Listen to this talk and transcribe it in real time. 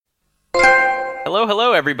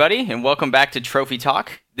Hello, everybody, and welcome back to Trophy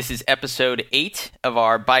Talk. This is episode 8 of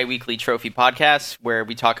our bi-weekly trophy podcast, where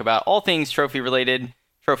we talk about all things trophy-related,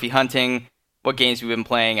 trophy hunting, what games we've been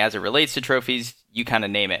playing as it relates to trophies, you kind of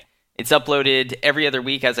name it. It's uploaded every other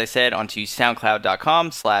week, as I said, onto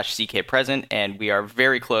soundcloud.com/ckpresent, and we are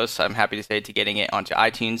very close, I'm happy to say, to getting it onto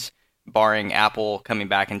iTunes, barring Apple coming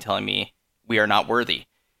back and telling me we are not worthy.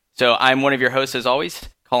 So I'm one of your hosts, as always,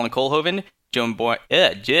 Colin Colhoven, joined by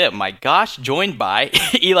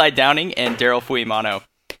Eli Downing and Daryl Fuimano.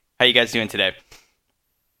 How you guys doing today?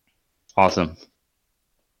 Awesome.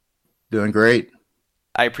 Doing great.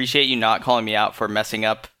 I appreciate you not calling me out for messing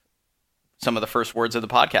up some of the first words of the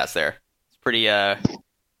podcast there. It's pretty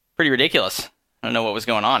ridiculous. I don't know what was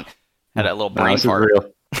going on. Had a little brain fart.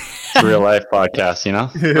 It's a real life podcast, you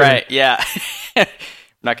know? Right, yeah. I'm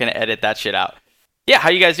not going to edit that shit out. Yeah, how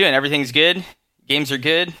you guys doing? Everything's good? Games are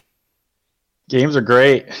good? Games are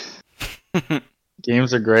great.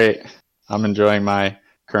 Games are great. I'm enjoying my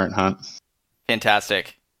current hunt.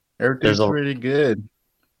 Fantastic. Everything's pretty good.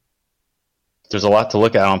 There's a lot to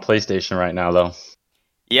look at on PlayStation right now, though.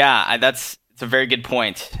 Yeah, it's a very good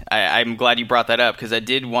point. I'm glad you brought that up, because I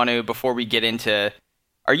did want to, before we get into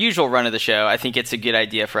our usual run of the show, I think it's a good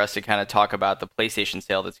idea for us to kind of talk about the PlayStation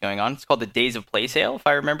sale that's going on. It's called the Days of Play sale, if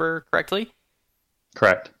I remember correctly.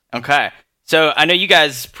 Correct. Okay. So I know you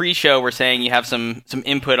guys pre-show were saying you have some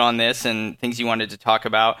input on this and things you wanted to talk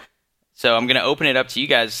about. So I'm going to open it up to you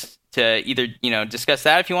guys to either, discuss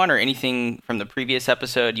that if you want, or anything from the previous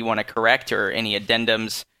episode you want to correct, or any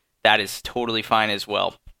addendums. That is totally fine as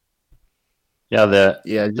well. Yeah,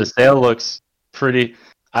 the sale looks pretty.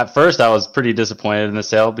 At first, I was pretty disappointed in the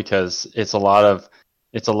sale because it's a lot of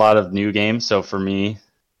new games. So for me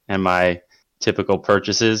and my typical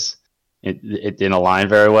purchases, it didn't align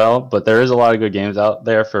very well. But there is a lot of good games out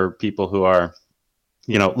there for people who are,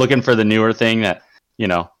 looking for the newer thing that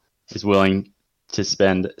is willing to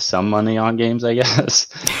spend some money on games, I guess.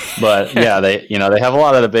 But yeah, they have a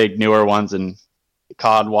lot of the big newer ones, and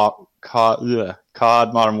COD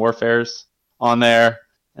Modern Warfare's on there,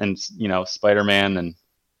 and Spider-Man and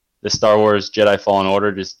the Star Wars Jedi Fallen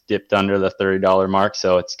Order just dipped under the $30 mark,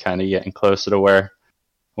 so it's kind of getting closer to where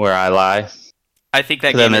I lie. I think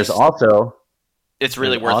that game it's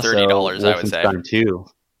really worth $30, I would say. Wolfenstein 2.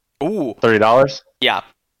 Ooh. $30? Yeah.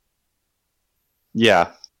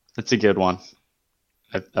 Yeah, it's a good one,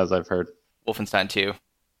 as I've heard. Wolfenstein 2.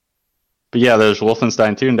 But yeah, there's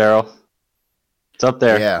Wolfenstein 2, Daryl. It's up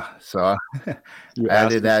there. Yeah, so I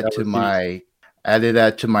added that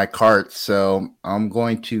to my cart, so I'm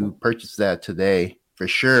going to purchase that today for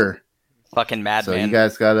sure. Fucking madman. So you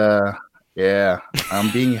guys gotta, I'm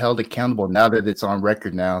being held accountable now that it's on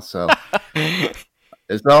record now. So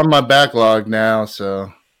it's on my backlog now.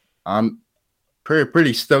 So I'm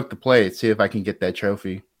pretty stoked to play it. See if I can get that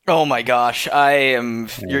trophy. Oh my gosh, I am.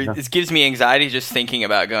 It gives me anxiety just thinking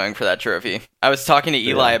about going for that trophy. I was talking to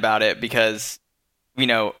Eli about it because,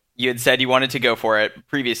 you had said you wanted to go for it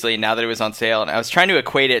previously, now that it was on sale, and I was trying to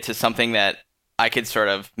equate it to something that I could sort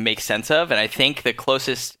of make sense of, and I think the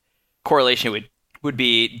closest correlation would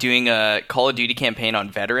be doing a Call of Duty campaign on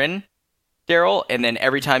Veteran, Daryl, and then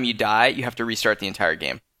every time you die, you have to restart the entire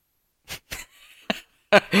game.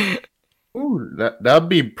 Ooh, that'd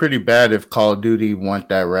be pretty bad if Call of Duty went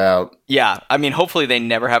that route. Yeah, I mean, hopefully they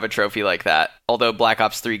never have a trophy like that, although Black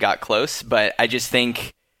Ops 3 got close, but I just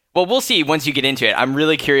think... Well, we'll see once you get into it. I'm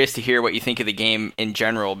really curious to hear what you think of the game in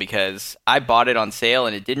general, because I bought it on sale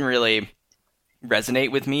and it didn't really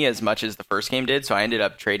resonate with me as much as the first game did, so I ended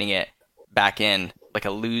up trading it back in like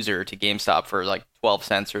a loser to GameStop for like 12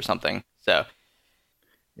 cents or something. So,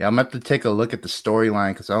 yeah, I'm going to have to take a look at the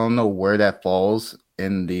storyline because I don't know where that falls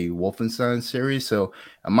in the Wolfenstein series, so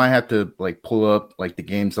I might have to like pull up like the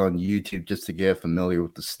games on YouTube just to get familiar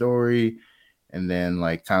with the story. And then,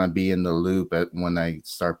 like, kind of be in the loop when I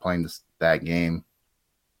start playing that game.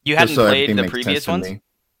 You hadn't played the previous ones?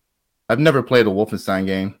 I've never played a Wolfenstein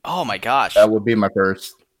game. Oh, my gosh. That would be my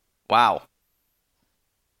first. Wow.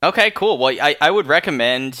 Okay, cool. Well, I would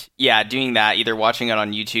recommend, doing that, either watching it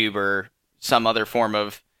on YouTube or some other form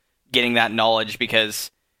of getting that knowledge,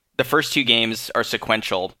 because the first two games are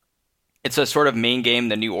sequential. It's a sort of main game,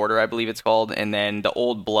 The New Order, I believe it's called, and then The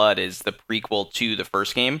Old Blood is the prequel to the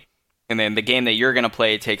first game. And then the game that you're going to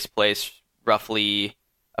play takes place roughly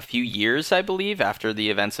a few years, I believe, after the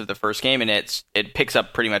events of the first game, and it picks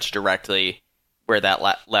up pretty much directly where that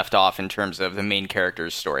left off in terms of the main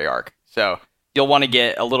character's story arc. So you'll want to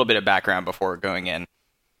get a little bit of background before going in.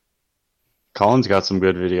 Colin's got some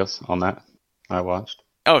good videos on that I watched.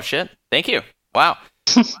 Oh, shit. Thank you. Wow.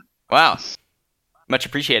 Wow. Much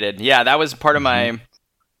appreciated. Yeah, that was part of my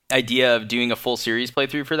idea of doing a full series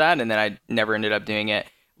playthrough for that, and then I never ended up doing it.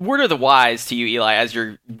 Word of the wise to you, Eli, as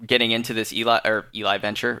you're getting into this Eli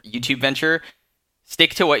venture, YouTube venture,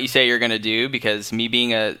 stick to what you say you're going to do, because me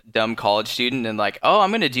being a dumb college student and like, oh, I'm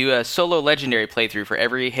going to do a solo legendary playthrough for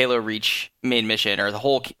every Halo Reach main mission or the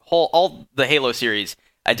whole all the Halo series.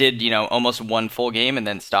 I did, almost one full game and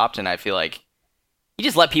then stopped, and I feel like you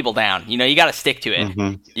just let people down. You got to stick to it.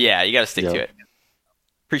 Mm-hmm. Yeah, you got to stick to it.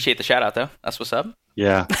 Appreciate the shout out though. That's what's up.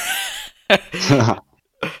 Yeah.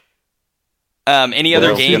 Any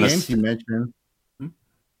other games you mentioned?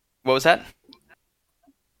 What was that?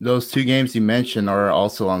 Those 2 games you mentioned are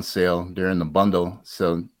also on sale. They're in the bundle.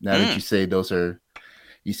 So now that you say those are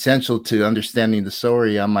essential to understanding the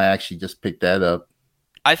story, I might actually just pick that up.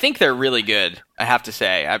 I think they're really good, I have to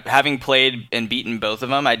say. Having played and beaten both of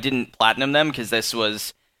them, I didn't platinum them because this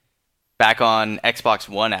was back on Xbox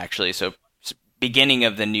One, actually. So beginning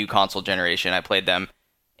of the new console generation, I played them.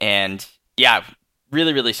 And yeah,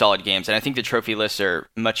 really, really solid games. And I think the trophy lists are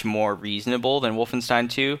much more reasonable than Wolfenstein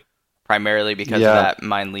 2, primarily because of that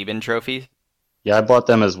Mein Leben trophy. Yeah, I bought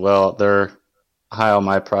them as well. They're high on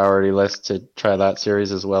my priority list to try that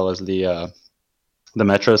series as well as the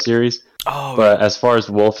Metro series. But as far as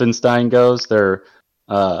Wolfenstein goes, they're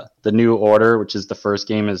the New Order, which is the first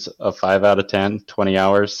game, is a 5 out of 10, 20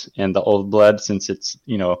 hours. And the Old Blood, since it's,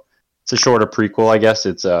 it's a shorter prequel, I guess,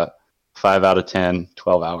 it's a 5 out of 10,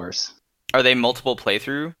 12 hours. Are they multiple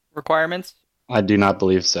playthrough requirements? I do not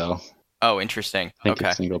believe so. Oh, interesting. I think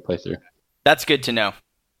it's single playthrough. That's good to know.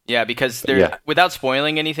 Yeah, because without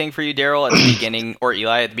spoiling anything for you, Daryl, at the beginning, or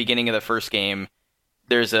Eli, at the beginning of the first game,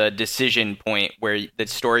 there's a decision point where the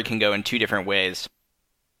story can go in 2 different ways.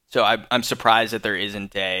 So I'm surprised that there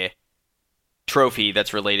isn't a trophy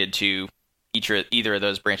that's related to either of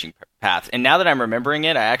those branching paths. And now that I'm remembering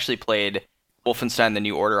it, I actually played Wolfenstein: The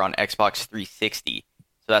New Order on Xbox 360.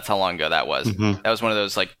 So that's how long ago that was. Mm-hmm. That was one of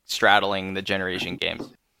those like straddling the generation games.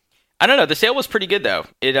 I don't know. The sale was pretty good though.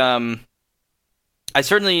 I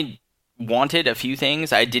certainly wanted a few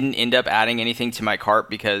things. I didn't end up adding anything to my cart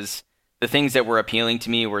because the things that were appealing to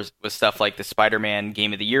me was stuff like the Spider-Man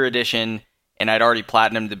Game of the Year edition, and I'd already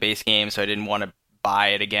platinumed the base game, so I didn't want to buy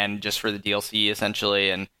it again just for the DLC,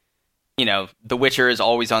 essentially. And, The Witcher is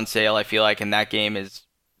always on sale, I feel like, and that game is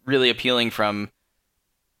really appealing from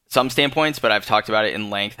some standpoints, but I've talked about it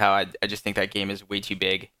in length, how I just think that game is way too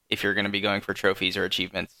big if you're going to be going for trophies or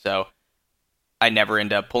achievements. So I never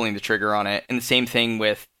end up pulling the trigger on it. And the same thing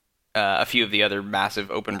with a few of the other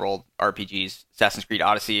massive open world RPGs. Assassin's Creed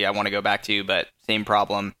Odyssey I want to go back to, but same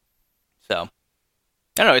problem. So I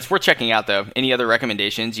don't know, it's worth checking out though. Any other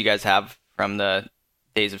recommendations you guys have from the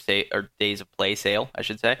Days of Play sale, I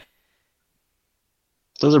should say?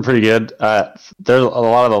 Those are pretty good. There's a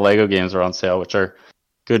lot of the Lego games are on sale, which are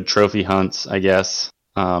good trophy hunts, I guess.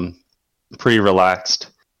 Pretty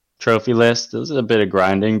relaxed trophy list. This is a bit of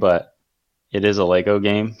grinding, but it is a Lego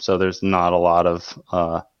game, so there's not a lot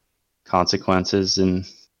of consequences and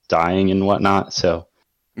dying and whatnot. So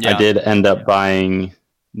I did end up buying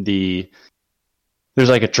there's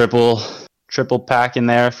like a triple pack in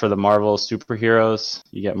there for the Marvel superheroes.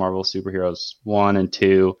 You get Marvel Superheroes 1 and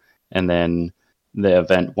 2, and then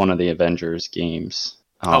one of the Avengers games.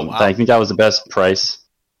 Wow. I think that was the best price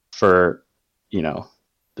for, the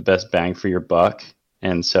best bang for your buck.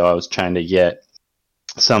 And so I was trying to get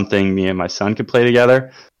something me and my son could play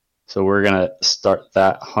together. So we're going to start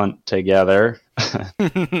that hunt together.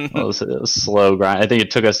 It was a slow grind. I think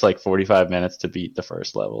it took us like 45 minutes to beat the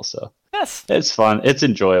first level. So yes, it's fun. It's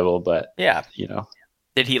enjoyable, but yeah,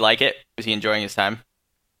 Did he like it? Was he enjoying his time?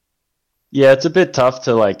 Yeah, it's a bit tough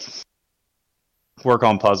to like work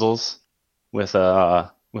on puzzles with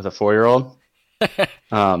a 4-year-old.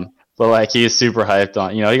 But like he's super hyped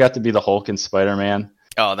on, he got to be the Hulk and Spider-Man.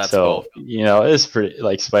 Oh, that's cool. It's pretty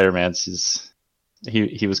like Spider-Man's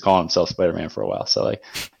he was calling himself Spider-Man for a while, so like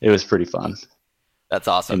it was pretty fun. That's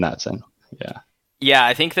awesome. In that sense. Yeah. Yeah,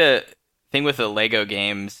 I think the thing with the Lego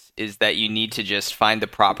games is that you need to just find the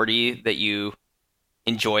property that you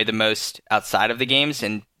enjoy the most outside of the games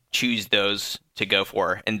and choose those to go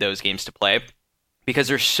for and those games to play. Because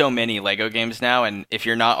there's so many Lego games now, and if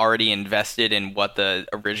you're not already invested in what the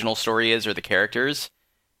original story is or the characters,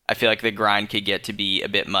 I feel like the grind could get to be a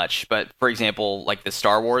bit much. But for example, like the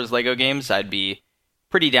Star Wars Lego games, I'd be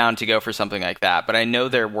pretty down to go for something like that. But I know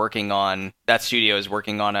that studio is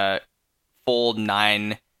working on a full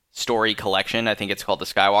 9-story collection. I think it's called the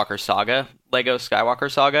Skywalker Saga, Lego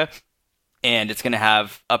Skywalker Saga. And it's going to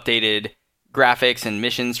have updated graphics and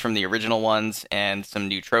missions from the original ones and some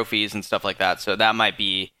new trophies and stuff like that. So that might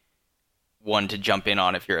be one to jump in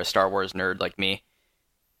on if you're a Star Wars nerd like me.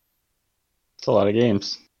 It's a lot of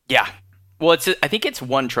games. Yeah. Well, I think it's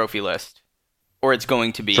one trophy list, or it's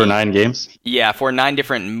going to be for 9 games. Yeah, for 9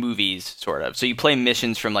 different movies, sort of. So you play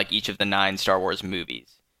missions from like each of the 9 Star Wars movies.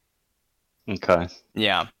 Okay.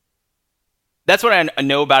 Yeah. That's what I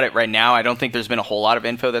know about it right now. I don't think there's been a whole lot of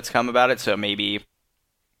info that's come about it, so maybe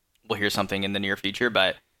we'll hear something in the near future,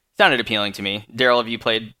 but it sounded appealing to me. Daryl, have you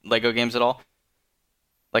played Lego games at all?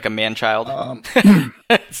 Like a man-child?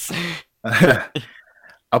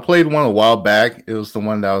 I played one a while back. It was the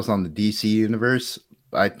one that was on the DC universe.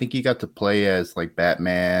 I think you got to play as like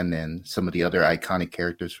Batman and some of the other iconic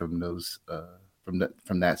characters from those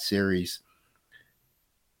from that series.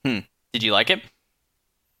 Did you like it?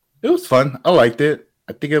 It was fun. I liked it.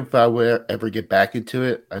 I think if I would ever get back into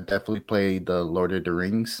it, I'd definitely play the Lord of the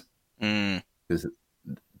Rings. Because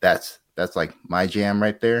that's like my jam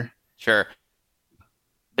right there. Sure.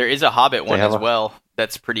 There is a Hobbit one as well.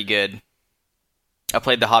 That's pretty good. I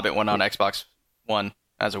played the Hobbit one on Xbox One.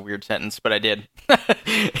 That was a weird sentence, but I did.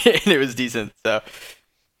 It was decent, so.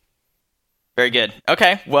 Very good.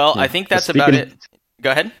 Okay, well, I think that's about it.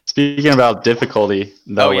 Go ahead. Speaking about difficulty,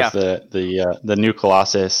 though, with the new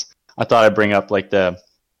Colossus, I thought I'd bring up like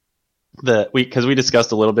because we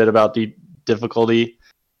discussed a little bit about the difficulty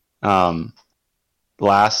last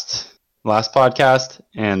podcast,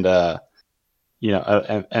 and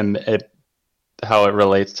how it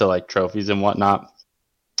relates to like trophies and whatnot.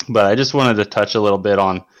 But I just wanted to touch a little bit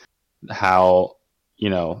on how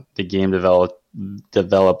the game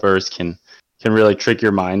developers can really trick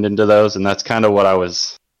your mind into those, and that's kind of what I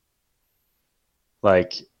was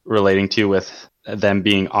like relating to with them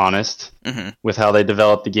being honest with how they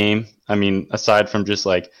developed the game. I mean, aside from just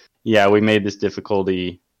like, yeah, we made this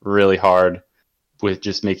difficulty really hard with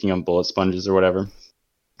just making them bullet sponges or whatever,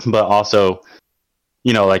 but also,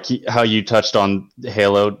 like how you touched on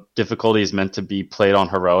Halo difficulty is meant to be played on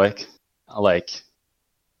heroic, like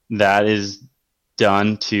that is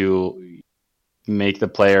done to make the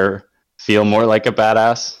player feel more like a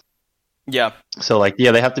badass. Yeah. So like,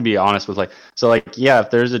 yeah, they have to be honest with if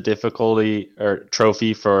there's a difficulty or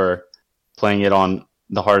trophy for playing it on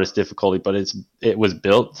the hardest difficulty, but it was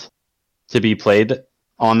built to be played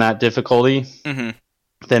on that difficulty, then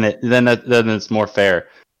it's more fair.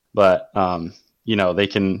 But they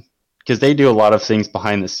can, because they do a lot of things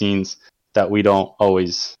behind the scenes that we don't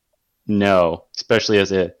always know, especially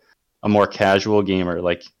as a more casual gamer,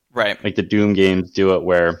 like the Doom games do it,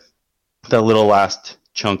 where the little last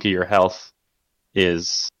chunk of your health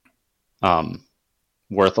is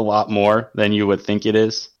worth a lot more than you would think it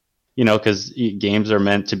is, because games are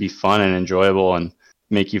meant to be fun and enjoyable and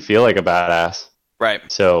make you feel like a badass. Right.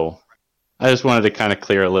 So I just wanted to kind of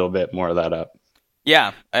clear a little bit more of that up.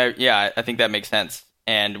 Yeah, I think that makes sense.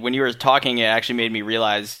 And when you were talking, it actually made me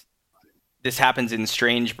realize this happens in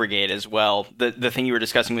Strange Brigade as well. The thing you were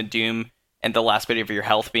discussing with Doom and the last bit of your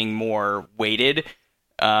health being more weighted,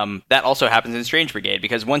 that also happens in Strange Brigade,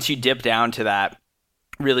 because once you dip down to that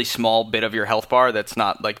really small bit of your health bar that's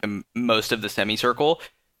not like the most of the semicircle,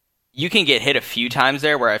 you can get hit a few times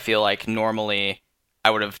there where I feel like normally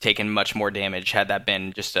I would have taken much more damage had that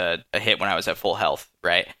been just a hit when I was at full health,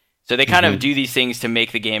 right? So they kind of do these things to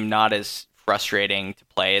make the game not as frustrating to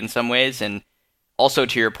play in some ways. And also,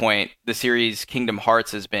 to your point, the series Kingdom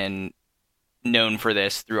Hearts has been known for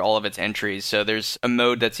this through all of its entries. So there's a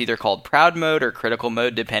mode that's either called Proud Mode or Critical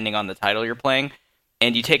Mode, depending on the title you're playing.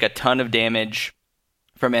 And you take a ton of damage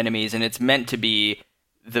from enemies, and it's meant to be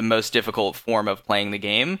the most difficult form of playing the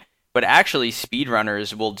game. But actually,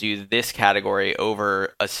 speedrunners will do this category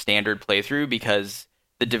over a standard playthrough, because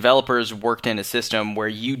the developers worked in a system where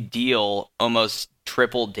you deal almost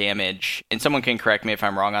triple damage. And someone can correct me if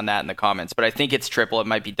I'm wrong on that in the comments, but I think it's triple. It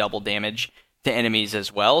might be double damage to enemies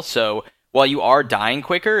as well. So while you are dying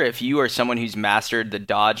quicker, if you are someone who's mastered the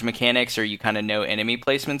dodge mechanics or you kind of know enemy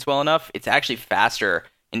placements well enough, it's actually faster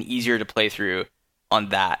and easier to play through on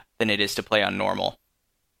that than it is to play on normal.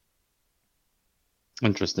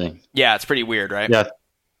 Interesting. Yeah, it's pretty weird, right? Yeah.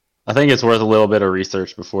 I think it's worth a little bit of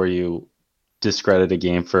research before you discredit a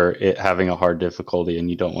game for it having a hard difficulty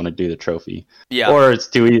and you don't want to do the trophy. Yeah. Or it's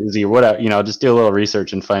too easy or whatever. Just do a little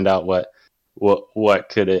research and find out what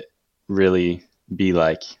could it really be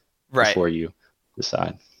like before you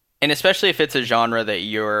decide. And especially if it's a genre that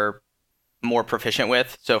you're more proficient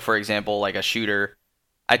with. So for example, like a shooter,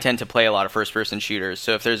 I tend to play a lot of first-person shooters.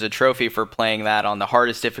 So if there's a trophy for playing that on the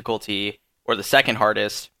hardest difficulty or the second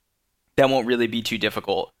hardest, that won't really be too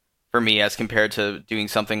difficult for me as compared to doing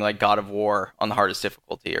something like God of War on the hardest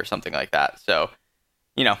difficulty or something like that. So,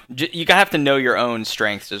 you have to know your own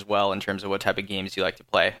strengths as well in terms of what type of games you like to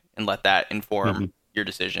play and let that inform your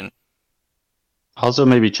decision. Also,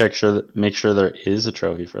 maybe make sure there is a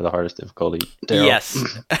trophy for the hardest difficulty. Daryl. Yes.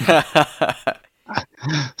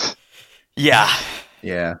 Yeah.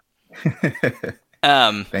 Yeah.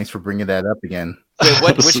 Thanks for bringing that up again.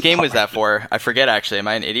 Wait, which game was that for? I forget, actually. Am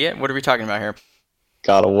I an idiot? What are we talking about here?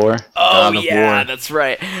 God of War. Oh, yeah, that's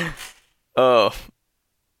right. Oh.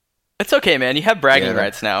 It's okay, man. You have bragging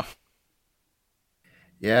rights now.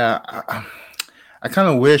 Yeah. I kind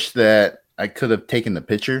of wish that I could have taken the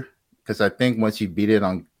picture, because I think once you beat it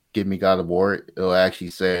on Give Me God of War, it'll actually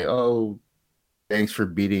say, oh, thanks for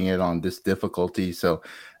beating it on this difficulty. So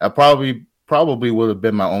I probably would have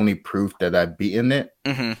been my only proof that I've beaten it,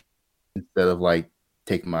 instead of like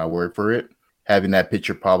taking my word for it. Having that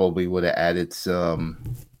picture probably would have added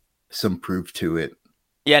some proof to it.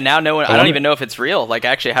 Yeah, now no one. I don't even know if it's real. Like,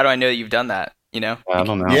 actually, how do I know that you've done that? You know? I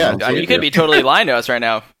don't know. Yeah, you could be totally lying to us right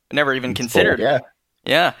now. Never even considered. Cool.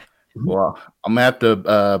 Yeah. Well, I'm gonna have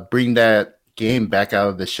to bring that game back out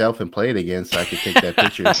of the shelf and play it again so I can take that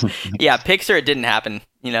picture. Yeah, Pixar, it didn't happen.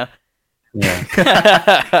 You know.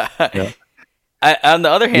 Yeah. On the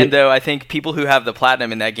other hand, though, I think people who have the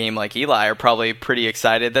platinum in that game, like Eli, are probably pretty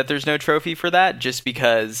excited that there's no trophy for that, just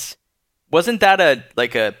because. Wasn't that a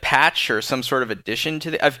patch or some sort of addition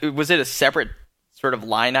to the? Was it a separate sort of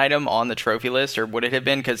line item on the trophy list, or would it have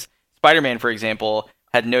been? Because Spider-Man, for example,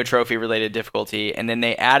 had no trophy-related difficulty, and then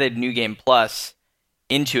they added New Game Plus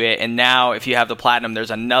into it, and now if you have the platinum,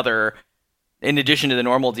 there's another. In addition to the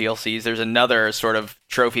normal DLCs, there's another sort of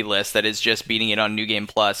trophy list that is just beating it on New Game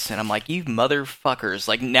Plus, and I'm like, you motherfuckers!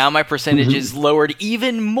 Like, now my percentage is lowered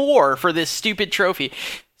even more for this stupid trophy.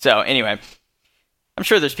 So anyway. I'm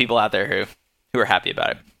sure there's people out there who are happy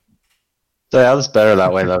about it. So yeah, it's better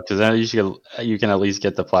that way though, because then you can at least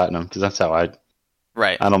get the platinum. Because that's how I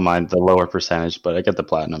don't mind the lower percentage, but I get the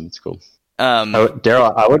platinum. It's cool.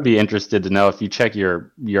 Daryl, I would be interested to know if you check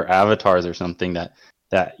your avatars or something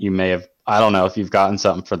that you may have. I don't know if you've gotten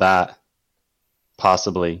something for that.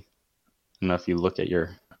 Possibly. I don't know if you look at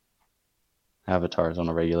your avatars on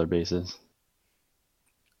a regular basis.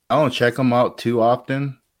 I don't check them out too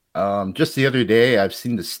often. Just the other day, I've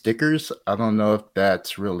seen the stickers. I don't know if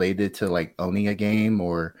that's related to like owning a game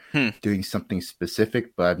or doing something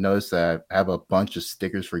specific, but I've noticed that I have a bunch of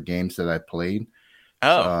stickers for games that I played.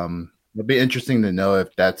 Oh, it'd be interesting to know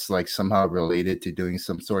if that's like somehow related to doing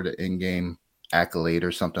some sort of in-game accolade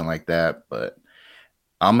or something like that. But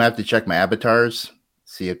I'm gonna have to check my avatars,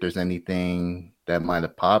 see if there's anything that might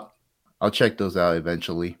have popped. I'll check those out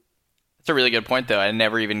eventually. That's a really good point, though. I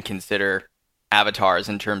never even consider avatars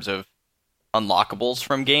in terms of unlockables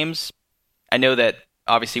from games. I know that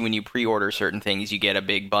obviously when you pre-order certain things, you get a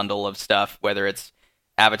big bundle of stuff, whether it's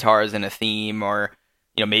avatars in a theme or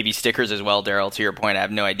maybe stickers as well. Daryl, to your point, I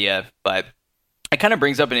have no idea, but it kind of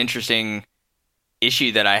brings up an interesting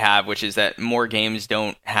issue that I have, which is that more games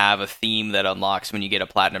don't have a theme that unlocks when you get a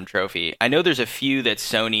platinum trophy. I know there's a few that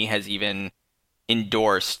Sony has even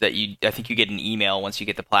endorsed that I think you get an email once you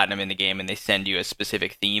get the platinum in the game and they send you a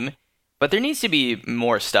specific theme. But there needs to be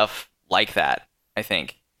more stuff like that, I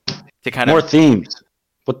think, to kind more of themes.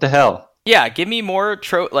 What the hell? Yeah, give me more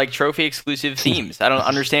trophy exclusive themes. I don't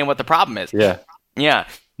understand what the problem is. Yeah.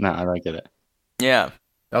 No, I don't get it. Yeah.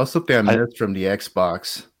 That was something I missed from the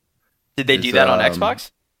Xbox. Did they do that on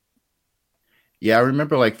Xbox? Yeah, I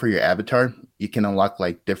remember like for your avatar, you can unlock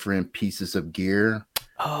like different pieces of gear.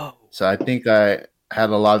 Oh. So I think I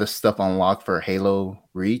had a lot of stuff unlocked for Halo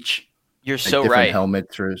Reach. You're like so different right.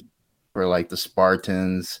 Helmets for like the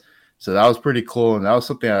Spartans. So that was pretty cool. And that was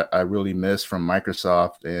something I really missed from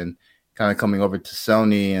Microsoft, and kind of coming over to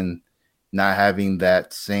Sony and not having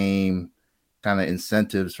that same kind of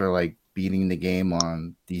incentives for like beating the game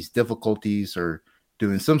on these difficulties or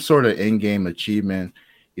doing some sort of in-game achievement.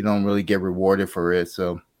 You don't really get rewarded for it.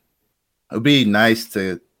 So it would be nice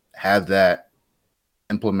to have that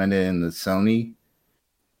implemented in the Sony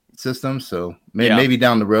system. So maybe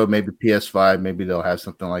down the road, maybe PS5, maybe they'll have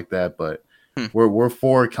something like that. But we're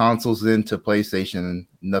 4 consoles into PlayStation and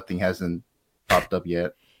nothing hasn't popped up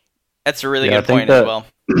yet. That's a really good point as well.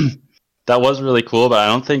 That was really cool, but I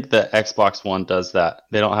don't think the Xbox One does that.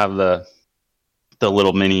 They don't have the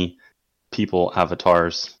little mini people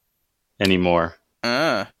avatars anymore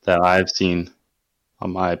that I've seen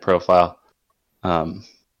on my profile. Well,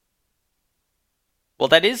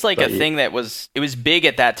 that is like a thing that was big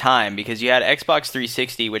at that time, because you had Xbox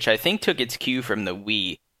 360, which I think took its cue from the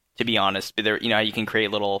Wii, to be honest. But there, you can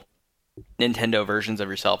create little Nintendo versions of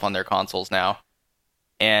yourself on their consoles now.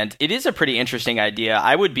 And it is a pretty interesting idea.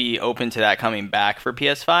 I would be open to that coming back for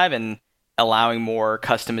PS5 and allowing more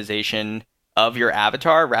customization of your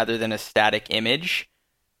avatar rather than a static image.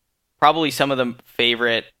 Probably some of the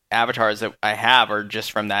favorite avatars that I have are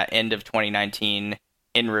just from that end of 2019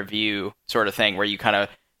 in review sort of thing, where you kind of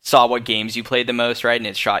saw what games you played the most, right? And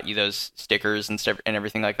it shot you those stickers and stuff and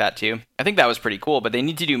everything like that too. I think that was pretty cool, but they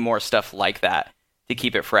need to do more stuff like that to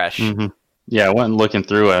keep it fresh. Mm-hmm. Yeah, I went looking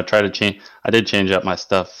through it. I did change up my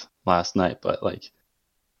stuff last night, but like,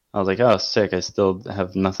 I was like, oh, sick. I still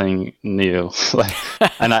have nothing new.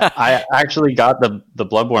 And I actually got the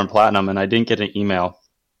Bloodborne Platinum, and I didn't get an email.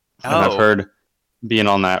 And I've heard, being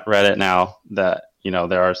on that Reddit now, that,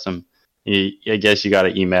 there are some, I guess you got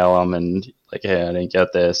to email them and like, hey, I didn't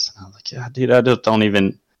get this. And I was like, yeah, dude, I just don't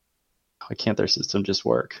even, why can't their system just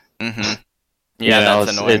work? Mm-hmm. Yeah,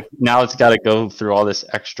 that's annoying. Now it's got to go through all this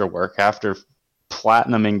extra work after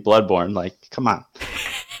platinuming Bloodborne. Like, come on.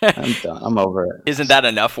 I'm done. I'm over it. Isn't that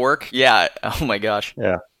enough work? Yeah. Oh my gosh.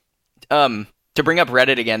 Yeah. To bring up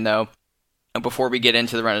Reddit again, though, before we get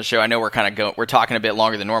into the run of the show, I know we're talking a bit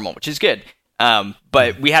longer than normal, which is good.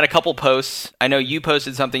 But we had a couple posts. I know you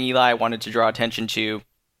posted something, Eli, I wanted to draw attention to,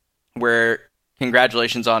 where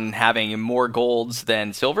congratulations on having more golds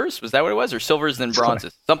than silvers. Was that what it was? Or silvers than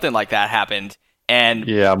bronzes? Something like that happened. And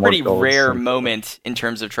pretty rare moment in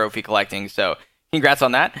terms of trophy collecting. So congrats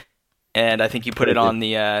on that. And I think you put it on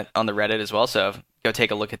the Reddit as well. So go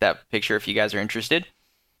take a look at that picture if you guys are interested.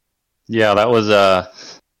 Yeah, that was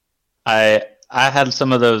I had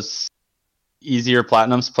some of those easier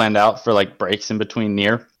platinums planned out for like breaks in between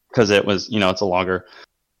Nier, because it was, it's a longer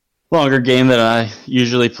game than I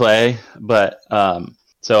usually play. But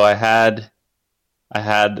so I had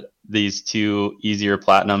these 2 easier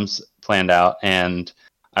platinums planned out, and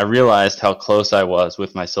I realized how close I was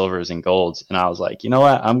with my silvers and golds, and I was like, you know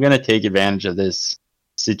what? I'm going to take advantage of this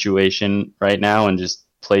situation right now and just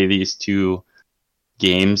play these 2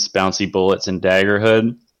 games, Bouncy Bullets and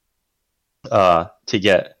Daggerhood, to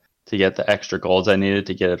get the extra golds I needed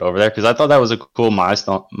to get it over there, because I thought that was a cool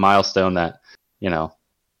milestone that,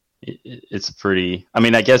 it's pretty, I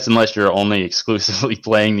mean, I guess unless you're only exclusively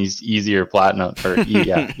playing these easier platinum or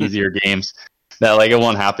easier games, that like it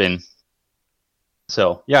won't happen.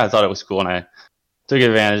 So yeah, I thought it was cool, and I took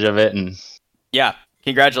advantage of it. And yeah,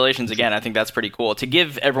 congratulations again. I think that's pretty cool. To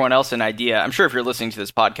give everyone else an idea, I'm sure if you're listening to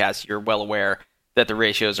this podcast, you're well aware that the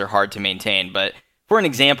ratios are hard to maintain. But for an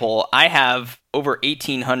example, I have over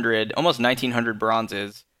 1,800, almost 1,900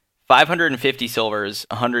 bronzes, 550 silvers,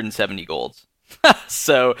 170 golds.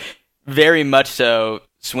 So very much so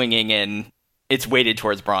swinging in, it's weighted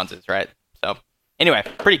towards bronzes, right? So anyway,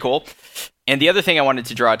 pretty cool. And the other thing I wanted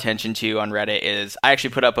to draw attention to on Reddit is I actually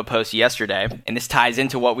put up a post yesterday, and this ties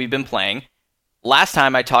into what we've been playing. Last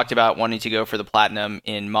time I talked about wanting to go for the platinum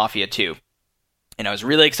in Mafia 2. And I was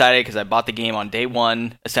really excited because I bought the game on day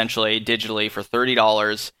one, essentially, digitally for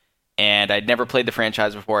 $30. And I'd never played the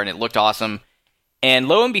franchise before, and it looked awesome. And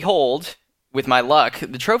lo and behold, with my luck,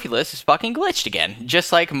 the trophy list is fucking glitched again,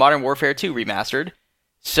 just like Modern Warfare 2 Remastered.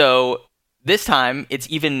 So this time, it's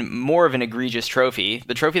even more of an egregious trophy.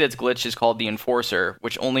 The trophy that's glitched is called the Enforcer,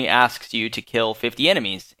 which only asks you to kill 50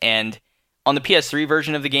 enemies. And on the PS3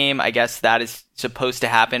 version of the game, I guess that is supposed to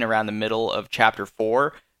happen around the middle of Chapter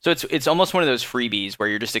 4. So it's almost one of those freebies where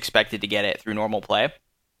you're just expected to get it through normal play.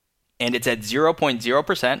 And it's at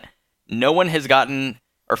 0.0%. No one has gotten,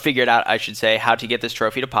 or figured out, I should say, how to get this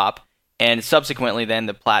trophy to pop. And subsequently, then,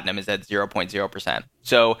 the platinum is at 0.0%.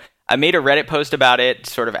 So I made a Reddit post about it,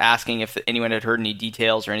 sort of asking if anyone had heard any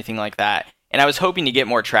details or anything like that. And I was hoping to get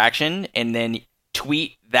more traction and then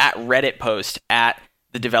tweet that Reddit post at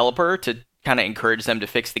the developer to kind of encourage them to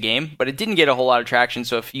fix the game. But it didn't get a whole lot of traction.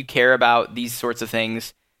 So if you care about these sorts of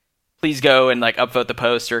things, please go and like upvote the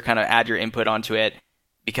post or kind of add your input onto it,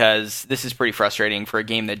 because this is pretty frustrating for a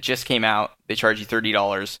game that just came out. They charge you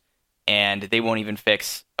 $30 and they won't even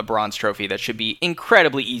fix a bronze trophy that should be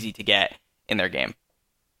incredibly easy to get in their game.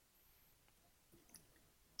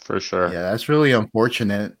 For sure. Yeah, that's really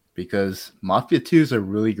unfortunate because Mafia 2 is a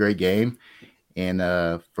really great game. And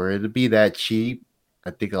for it to be that cheap, I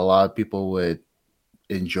think a lot of people would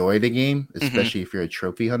enjoy the game, especially if you're a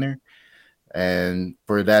trophy hunter. And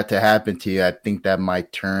for that to happen to you, I think that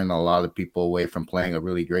might turn a lot of people away from playing a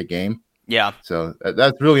really great game. Yeah. So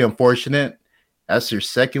that's really unfortunate. That's your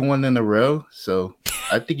second one in a row. So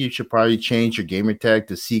I think you should probably change your gamer tag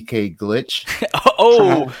to CK Glitch.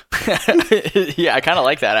 Oh, yeah, I kind of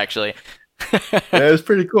like that, actually. Yeah, it's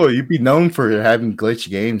pretty cool. You'd be known for having glitch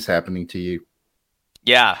games happening to you.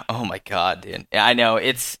 Yeah. Oh my God, dude. Yeah, I know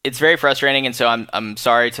it's very frustrating, and so I'm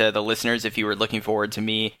sorry to the listeners if you were looking forward to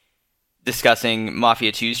me discussing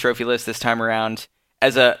Mafia 2's trophy list this time around.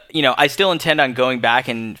 As I still intend on going back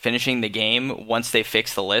and finishing the game once they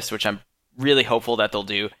fix the list, which I'm really hopeful that they'll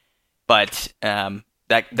do. But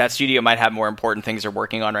that studio might have more important things they're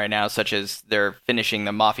working on right now, such as they're finishing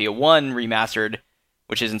the Mafia 1 remastered,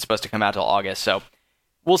 which isn't supposed to come out till August. So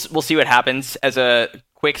we'll see what happens. As a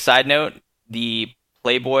quick side note, the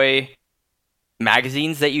Playboy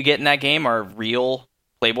magazines that you get in that game are real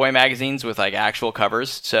Playboy magazines with like actual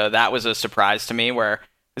covers. So that was a surprise to me, where I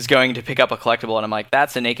was going to pick up a collectible and I'm like,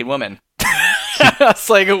 that's a naked woman. I was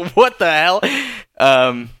like, what the hell?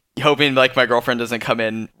 Hoping like my girlfriend doesn't come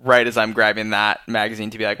in right as I'm grabbing that magazine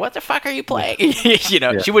to be like, what the fuck are you playing?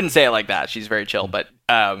 She wouldn't say it like that. She's very chill, but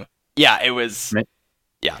it was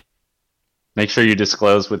Make sure you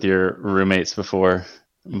disclose with your roommates before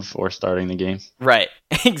starting the game. Right.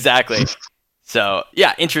 Exactly. So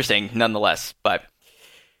interesting nonetheless. But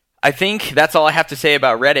I think that's all I have to say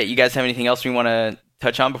about Reddit. You guys have anything else we want to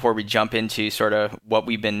touch on before we jump into sort of what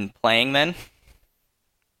we've been playing then?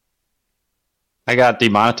 I got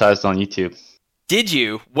demonetized on YouTube. Did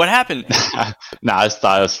you? What happened? No, I just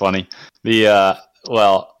thought it was funny. It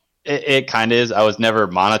kind of is. I was never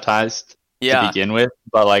monetized to begin with,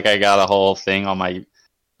 but like I got a whole thing on my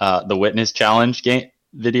the Witness Challenge game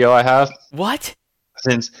video I have. What?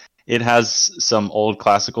 Since it has some old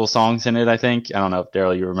classical songs in it, I think. I don't know if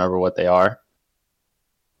Daryl, you remember what they are,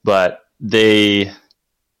 but they,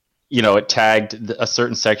 it tagged a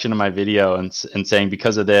certain section of my video and saying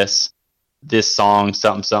because of this song,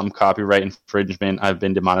 something, copyright infringement, I've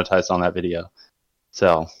been demonetized on that video.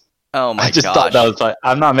 So, oh my I just thought that was like,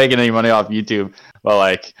 I'm not making any money off YouTube, but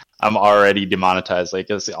like I'm already demonetized. Like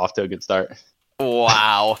it's off to a good start.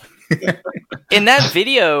 Wow. And that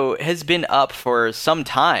video has been up for some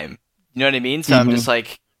time. You know what I mean? So I'm just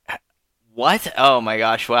like, what? Oh my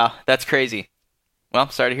gosh. Wow. That's crazy. Well,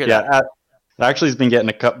 sorry to hear that. It actually has been getting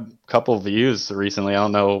a couple of views recently. I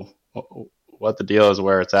don't know what the deal is,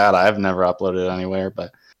 where it's at. I've never uploaded it anywhere,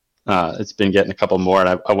 but it's been getting a couple more,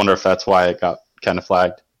 and I wonder if that's why it got kind of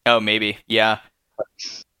flagged. Oh, maybe. Yeah.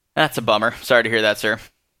 That's a bummer. Sorry to hear that, sir.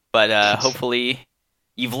 But hopefully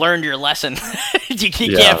you've learned your lesson.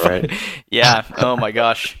 Right. Yeah. Oh my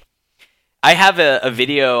gosh. I have a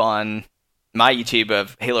video on my YouTube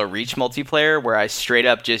of Halo Reach multiplayer where I straight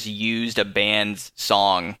up just used a band's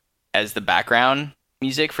song as the background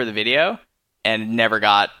music for the video and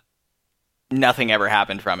nothing ever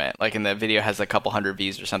happened from it. Like, in the video has a couple hundred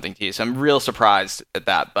views or something too. So I'm real surprised at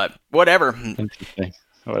that, but whatever. Interesting.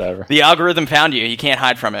 Whatever. The algorithm found you. You can't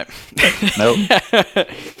hide from it. Nope.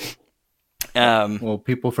 Well,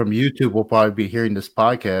 people from YouTube will probably be hearing this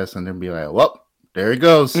podcast and then be like, well, there he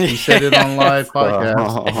goes. He said it on live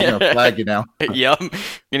podcast. I'm going to flag you now. Yep. I'm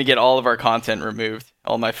going to get all of our content removed.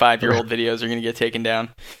 All my 5-year-old videos are going to get taken down.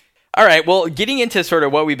 All right. Well, getting into sort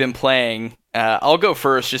of what we've been playing, I'll go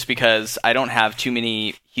first just because I don't have too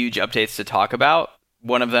many huge updates to talk about.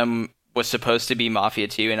 One of them was supposed to be Mafia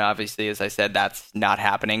 2, and obviously, as I said, that's not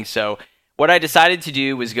happening. So what I decided to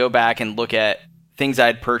do was go back and look at things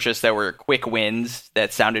I'd purchased that were quick wins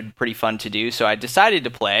that sounded pretty fun to do. So I decided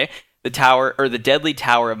to play the Deadly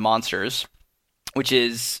Tower of Monsters, which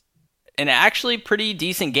is an actually pretty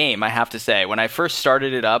decent game, I have to say. When I first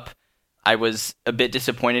started it up, I was a bit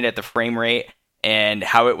disappointed at the frame rate and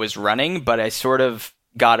how it was running, but I sort of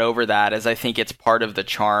got over that, as I think it's part of the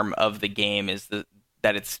charm of the game is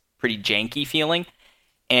that it's pretty janky feeling.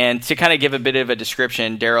 And to kind of give a bit of a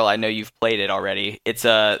description, Daryl, I know you've played it already. It's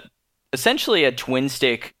essentially a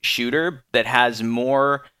twin-stick shooter that has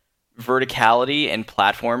more verticality and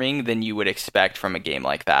platforming than you would expect from a game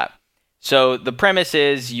like that. So the premise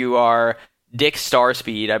is you are Dick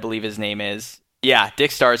Starspeed, I believe his name is. Yeah,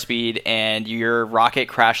 Dick Starspeed, and your rocket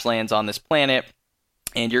crash lands on this planet,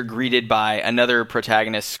 and you're greeted by another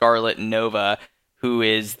protagonist, Scarlet Nova, who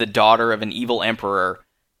is the daughter of an evil emperor.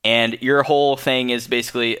 And your whole thing is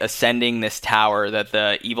basically ascending this tower that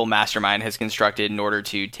the evil mastermind has constructed in order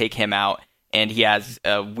to take him out. And he has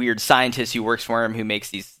a weird scientist who works for him who makes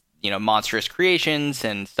these, monstrous creations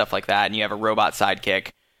and stuff like that. And you have a robot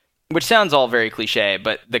sidekick, which sounds all very cliche,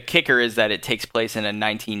 but the kicker is that it takes place in a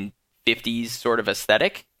 1950s sort of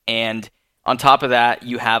aesthetic. And on top of that,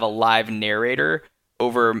 you have a live narrator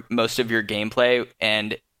over most of your gameplay,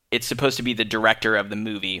 and it's supposed to be the director of the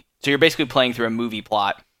movie. So you're basically playing through a movie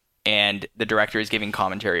plot, and the director is giving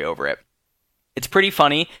commentary over it. It's pretty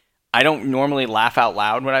funny. I don't normally laugh out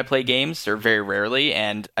loud when I play games, or very rarely,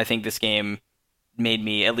 and I think this game made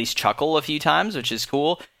me at least chuckle a few times, which is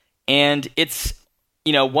cool. And it's,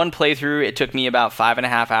 one playthrough, it took me about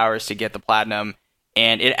 5.5 hours to get the platinum,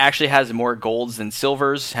 and it actually has more golds than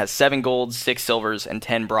silvers, has 7 golds, 6 silvers, and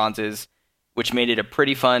 10 bronzes, which made it a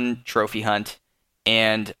pretty fun trophy hunt.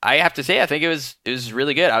 And I have to say, I think it was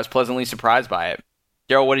really good. I was pleasantly surprised by it.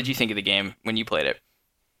 Daryl, what did you think of the game when you played it?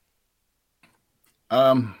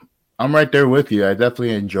 I'm right there with you. I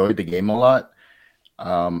definitely enjoyed the game a lot.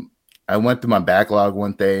 I went through my backlog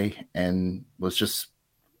one day and was just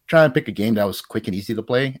trying to pick a game that was quick and easy to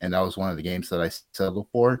play, and that was one of the games that I settled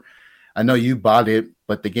for. I know you bought it,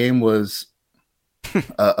 but the game was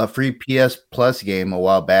a free PS Plus game a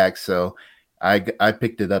while back, so I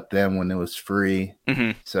picked it up then when it was free.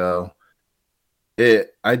 Mm-hmm. So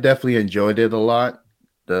I definitely enjoyed it a lot.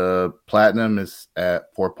 The platinum is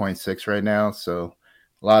at 4.6 right now, so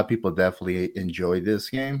a lot of people definitely enjoyed this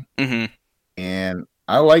game. Mm-hmm. And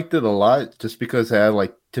I liked it a lot just because it had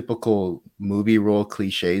like typical movie role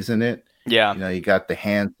cliches in it. Yeah. You know, you got the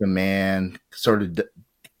handsome man, sort of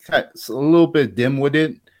a little bit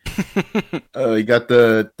dim-witted. You got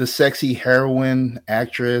the sexy heroine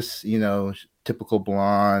actress, you know, typical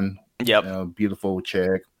blonde, yep. You know, beautiful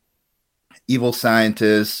chick, evil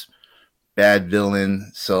scientist, bad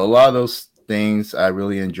villain. So a lot of those things I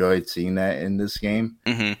really enjoyed seeing that in this game.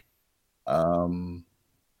 Mm-hmm.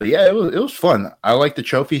 But yeah, it was fun. I like the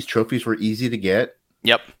trophies. Trophies were easy to get.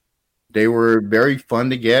 Yep. They were very fun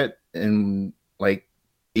to get, and like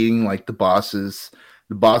beating like the bosses.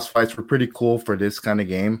 The boss fights were pretty cool for this kind of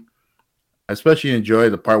game. I especially enjoy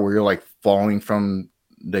the part where you're like falling from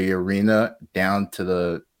the arena down to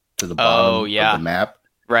the bottom of the map.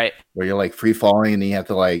 Right. Where you're like free falling and you have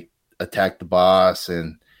to like attack the boss,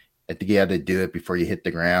 and I think you have to do it before you hit the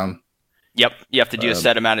ground. Yep, you have to do a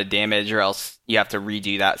set amount of damage, or else you have to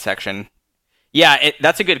redo that section. Yeah,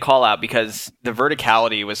 that's a good call out because the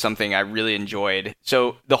verticality was something I really enjoyed.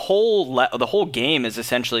 So the whole game is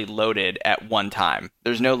essentially loaded at one time.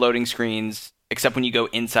 There's no loading screens except when you go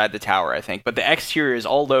inside the tower, I think. But the exterior is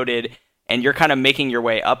all loaded, and you're kind of making your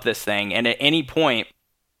way up this thing. And at any point,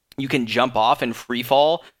 you can jump off and free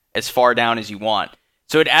fall as far down as you want.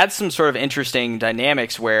 So it adds some sort of interesting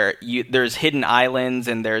dynamics where there's hidden islands,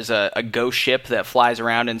 and there's a ghost ship that flies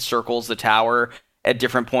around and circles the tower at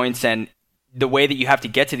different points. And the way that you have to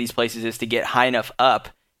get to these places is to get high enough up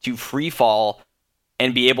to free fall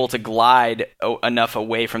and be able to glide enough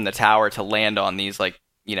away from the tower to land on these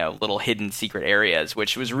little hidden secret areas,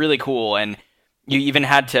 which was really cool. And you even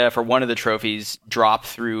had to, for one of the trophies, drop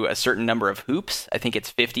through a certain number of hoops. I think it's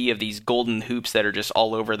 50 of these golden hoops that are just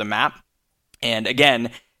all over the map. And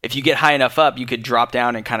again, if you get high enough up, you could drop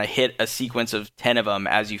down and kind of hit a sequence of 10 of them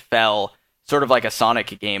as you fell, sort of like a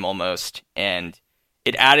Sonic game almost. And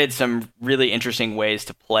it added some really interesting ways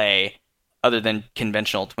to play other than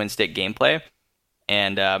conventional twin-stick gameplay.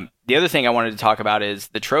 And the other thing I wanted to talk about is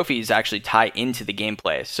the trophies actually tie into the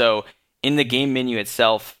gameplay. So in the game menu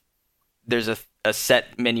itself, there's a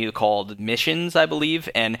set menu called missions, I believe,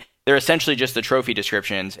 and they're essentially just the trophy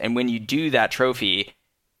descriptions. And when you do that trophy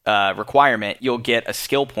requirement, you'll get a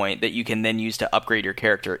skill point that you can then use to upgrade your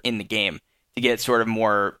character in the game to get sort of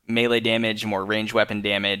more melee damage, more ranged weapon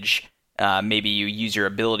damage. Maybe you use your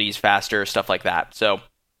abilities faster, stuff like that. So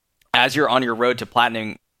as you're on your road to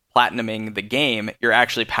platinuming the game, you're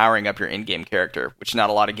actually powering up your in-game character, which not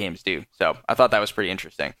a lot of games do. So I thought that was pretty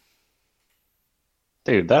interesting.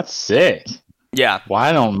 Dude, that's sick. Yeah.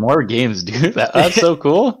 Why don't more games do that? That's so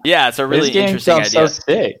cool. Yeah, it's a really interesting idea. This game sounds so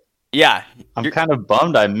sick. Yeah. I'm kind of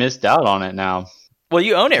bummed I missed out on it now. Well,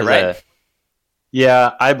 you own it, right?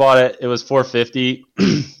 Yeah, I bought it. It was $4.50.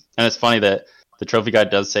 And it's funny that the trophy guide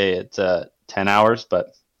does say it's 10 hours,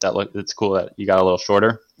 but it's cool that you got a little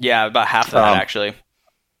shorter. Yeah, about half of that, actually.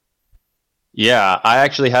 Yeah, I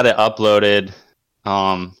actually had it uploaded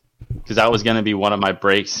because that was going to be one of my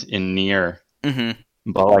breaks in Nier. Mm-hmm.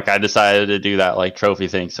 But I decided to do that trophy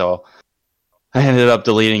thing, so I ended up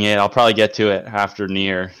deleting it. I'll probably get to it after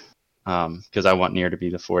Nier because I want Nier to be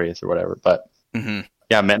the 40th or whatever. But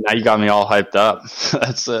yeah, man, now you got me all hyped up.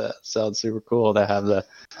 That's sounds super cool to have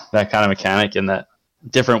that kind of mechanic and that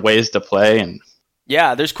different ways to play. And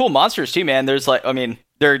yeah, there's cool monsters too, man. There's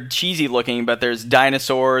they're cheesy looking, but there's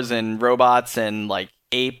dinosaurs and robots and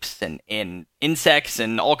apes and insects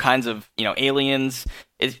and all kinds of aliens.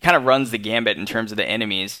 It kind of runs the gambit in terms of the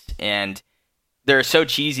enemies, and they're so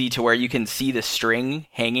cheesy to where you can see the string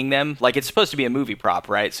hanging them. It's supposed to be a movie prop,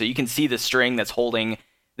 right? So you can see the string that's holding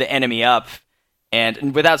the enemy up.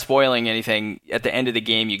 And without spoiling anything, at the end of the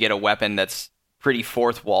game, you get a weapon that's pretty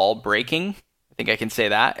fourth wall breaking. I think I can say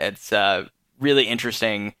that. It's a really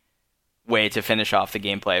interesting way to finish off the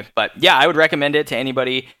gameplay. But yeah, I would recommend it to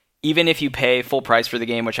anybody, even if you pay full price for the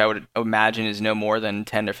game, which I would imagine is no more than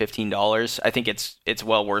 $10 or $15. I think it's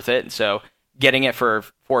well worth it. So getting it for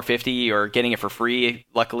 $4.50 or getting it for free,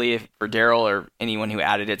 luckily for Daryl or anyone who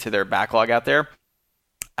added it to their backlog out there,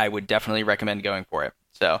 I would definitely recommend going for it.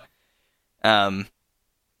 So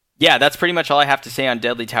that's pretty much all I have to say on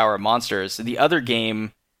Deadly Tower of Monsters. The other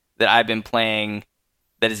game that I've been playing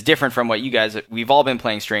that is different from what you guys. We've all been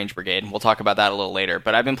playing Strange Brigade. We'll talk about that a little later.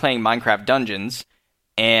 But I've been playing Minecraft Dungeons,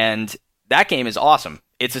 and that game is awesome.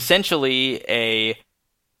 It's essentially a.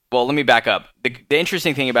 Well, let me back up. The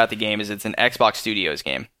interesting thing about the game is it's an Xbox Studios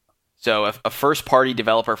game. So a first-party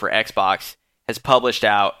developer for Xbox has published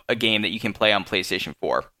out a game that you can play on PlayStation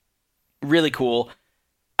 4. Really cool.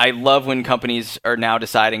 I love when companies are now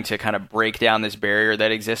deciding to kind of break down this barrier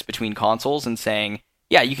that exists between consoles and saying,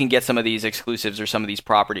 yeah, you can get some of these exclusives or some of these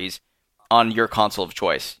properties on your console of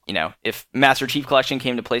choice. You know, if Master Chief Collection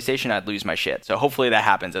came to PlayStation, I'd lose my shit. So hopefully that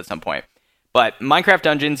happens at some point. But Minecraft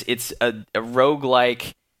Dungeons, it's a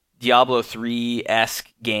roguelike Diablo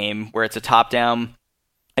 3-esque game where it's a top-down,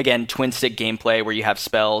 again, twin-stick gameplay where you have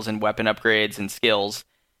spells and weapon upgrades and skills,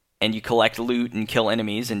 and you collect loot and kill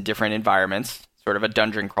enemies in different environments, sort of a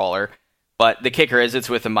dungeon crawler. But the kicker is it's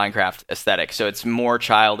with a Minecraft aesthetic, so it's more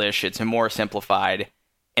childish, it's more simplified,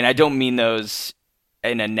 and I don't mean those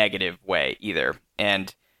in a negative way either.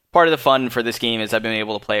 And part of the fun for this game is I've been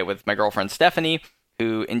able to play it with my girlfriend Stephanie,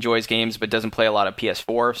 who enjoys games but doesn't play a lot of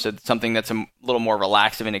PS4, so it's something that's a little more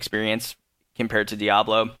relaxed of an experience compared to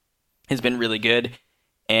Diablo has been really good.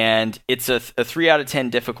 And it's a 3 out of 10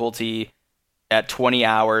 difficulty at 20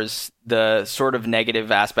 hours. The sort of negative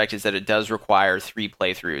aspect is that it does require 3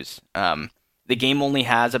 playthroughs. The game only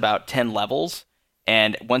has about 10 levels,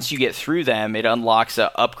 and once you get through them, it unlocks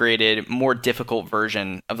a upgraded, more difficult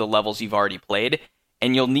version of the levels you've already played.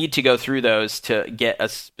 And you'll need to go through those to get a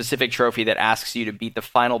specific trophy that asks you to beat the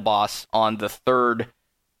final boss on the 3rd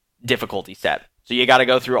difficulty set. So you got to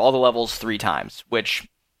go through all the levels 3 times, which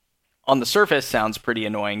on the surface sounds pretty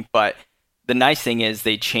annoying, but the nice thing is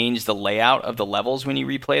they change the layout of the levels when you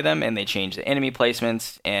replay them, and they change the enemy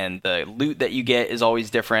placements, and the loot that you get is always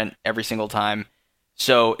different every single time.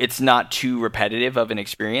 So it's not too repetitive of an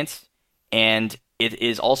experience, and it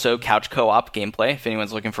is also couch co-op gameplay. If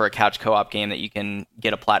anyone's looking for a couch co-op game that you can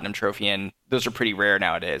get a platinum trophy in, those are pretty rare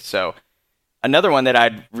nowadays. So another one that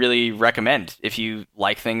I'd really recommend if you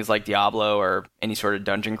like things like Diablo or any sort of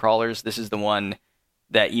dungeon crawlers, this is the one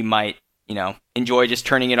that you might, enjoy just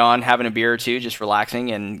turning it on, having a beer or two, just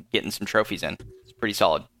relaxing and getting some trophies in. It's pretty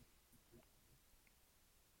solid.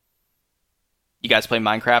 You guys play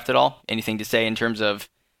Minecraft at all? Anything to say in terms of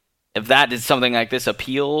if that did something like this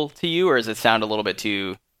appeal to you, or does it sound a little bit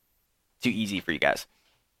too easy for you guys?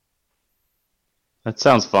 That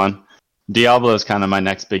sounds fun. Diablo is kind of my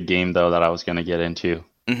next big game, though, that I was going to get into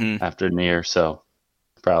after Nier, so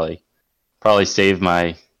probably save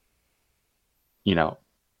my,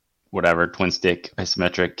 whatever, twin stick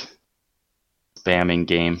isometric spamming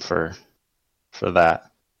game for that.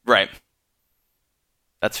 Right.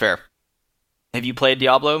 That's fair. Have you played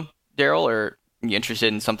Diablo, Daryl, or are you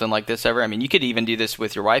interested in something like this ever? I mean, you could even do this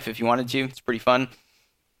with your wife if you wanted to. It's pretty fun.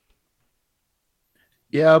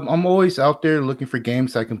 Yeah, I'm always out there looking for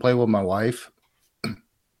games I can play with my wife.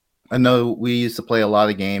 I know we used to play a lot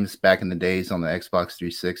of games back in the days on the Xbox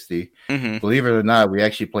 360. Believe it or not, we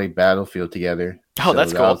actually played Battlefield together. Oh,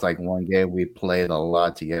 that's cool. That was like one game we played a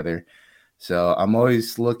lot together. So I'm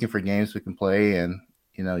always looking for games we can play. And,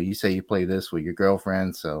 you say you play this with your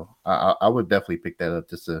girlfriend. So I would definitely pick that up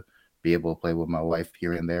just to be able to play with my wife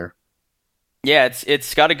here and there. Yeah,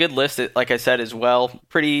 it's got a good list, like I said, as well.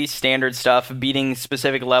 Pretty standard stuff, beating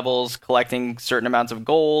specific levels, collecting certain amounts of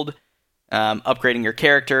gold, upgrading your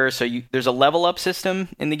character. So there's a level up system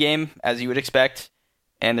in the game, as you would expect,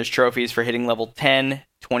 and there's trophies for hitting level 10,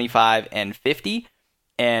 25, and 50.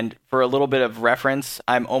 And for a little bit of reference,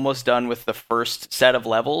 I'm almost done with the first set of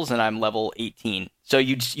levels, and I'm level 18. So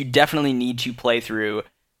you definitely need to play through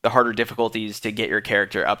the harder difficulties to get your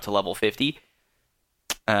character up to level 50.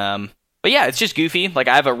 But yeah, it's just goofy. Like,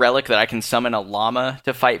 I have a relic that I can summon a llama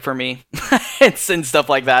to fight for me and stuff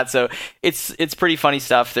like that. So it's pretty funny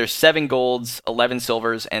stuff. There's 7 golds, 11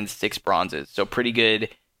 silvers, and 6 bronzes. So pretty good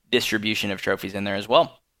distribution of trophies in there as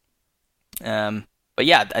well. But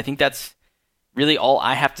yeah, I think that's really all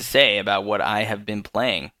I have to say about what I have been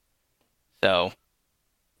playing. So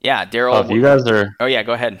yeah, Daryl. If you guys are, oh yeah,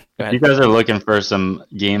 go ahead. If you guys are looking for some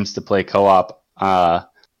games to play co-op,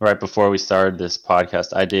 right before we started this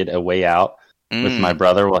podcast, I did A Way Out with my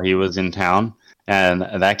brother while he was in town, and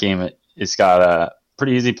that game, it's got a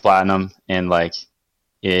pretty easy platinum, and like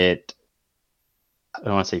it, I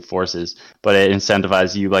don't want to say forces, but it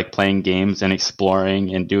incentivizes you like playing games and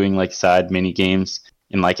exploring and doing like side mini games,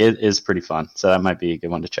 and like it is pretty fun. So that might be a good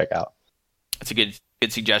one to check out. That's a good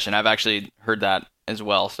suggestion. I've actually heard that as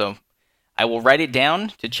well, so I will write it down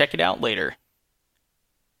to check it out later.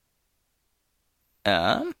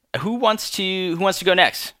 Who wants to go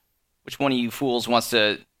next? Which one of you fools wants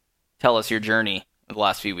to tell us your journey of the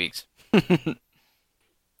last few weeks?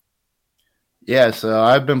 Yeah, so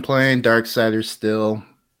I've been playing Darksiders still,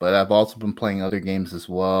 but I've also been playing other games as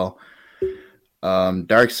well.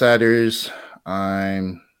 Darksiders,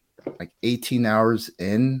 I'm like 18 hours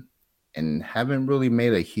in and haven't really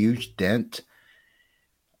made a huge dent.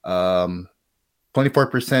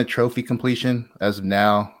 24% trophy completion as of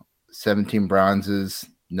now, 17 bronzes,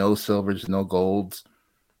 no silvers, no golds.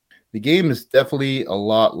 The game is definitely a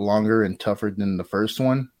lot longer and tougher than the first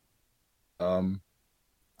one.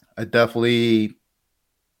 I definitely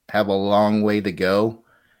have a long way to go.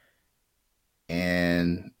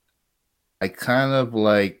 And I kind of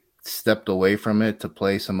like stepped away from it to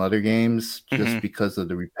play some other games just because of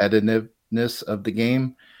the repetitiveness of the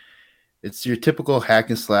game. It's your typical hack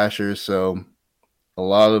and slasher, so a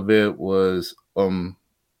lot of it was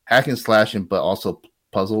hack and slashing, but also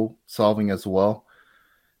puzzle solving as well.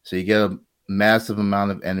 So you get a massive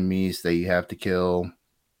amount of enemies that you have to kill.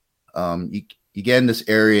 You get in this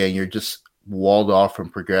area and you're just walled off from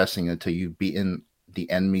progressing until you've beaten the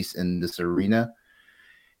enemies in this arena.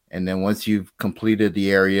 And then once you've completed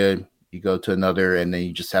the area, you go to another, and then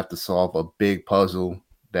you just have to solve a big puzzle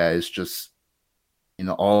that is just,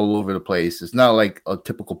 all over the place. It's not like a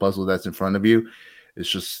typical puzzle that's in front of you. It's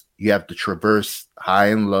just you have to traverse high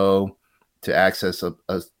and low to access a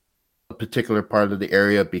particular part of the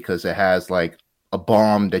area because it has like a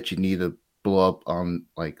bomb that you need to blow up on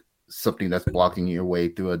like something that's blocking your way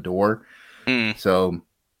through a door. So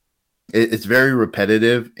it's very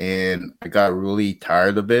repetitive, and I got really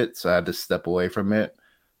tired of it, so I had to step away from it.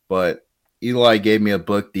 But Eli gave me a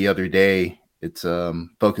book the other day. It's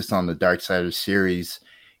focused on the Darksiders series,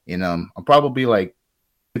 and I'm probably like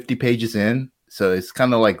 50 pages in, so it's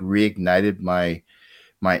kind of like reignited my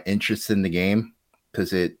interest in the game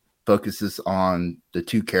because it focuses on the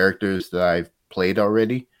two characters that I've played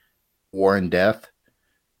already, War and Death.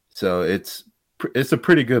 So it's a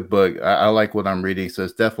pretty good book. I like what I'm reading, so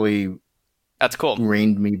it's definitely that's cool.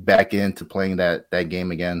 Reined me back into playing that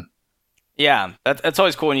game again. Yeah, that's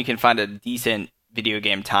always cool when you can find a decent video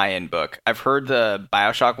game tie-in book. I've heard the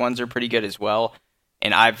BioShock ones are pretty good as well,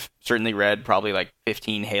 and I've certainly read probably like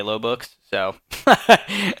 15 Halo books, so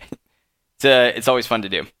it's always fun to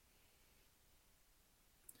do.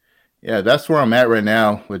 Yeah, that's where I'm at right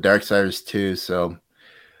now with Darksiders 2, so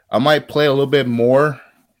I might play a little bit more,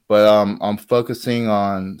 but I'm focusing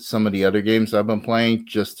on some of the other games I've been playing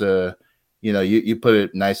just to, you put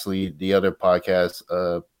it nicely, the other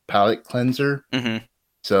podcast, palate cleanser.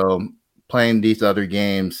 So playing these other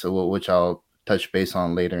games, which I'll touch base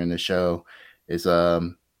on later in the show, is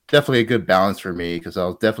definitely a good balance for me because I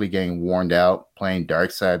was definitely getting worn out playing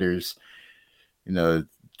Darksiders.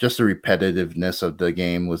 Just the repetitiveness of the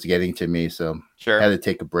game was getting to me, so I had to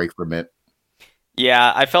take a break from it.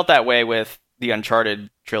 Yeah, I felt that way with the Uncharted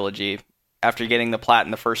trilogy after getting the plat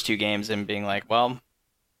in the first two games and being like, well,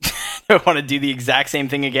 do I want to do the exact same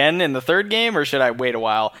thing again in the third game, or should I wait a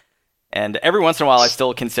while? And every once in a while, I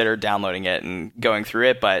still consider downloading it and going through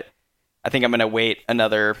it, but I think I'm going to wait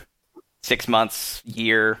another 6 months,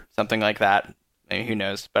 year, something like that. Maybe, who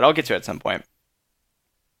knows? But I'll get to it at some point.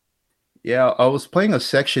 Yeah, I was playing a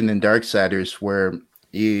section in Darksiders where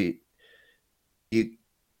you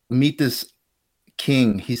meet this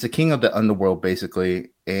king. He's the king of the underworld, basically.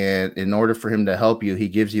 And in order for him to help you, he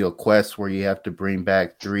gives you a quest where you have to bring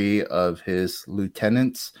back 3 of his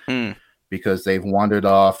lieutenants because they've wandered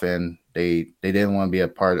off and they didn't want to be a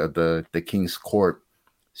part of the king's court.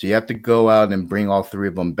 So you have to go out and bring all 3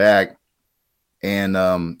 of them back. And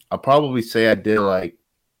I'll probably say I did like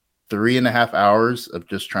 3.5 hours of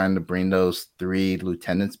just trying to bring those 3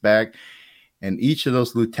 lieutenants back. And each of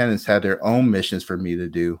those lieutenants had their own missions for me to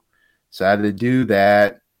do. So I had to do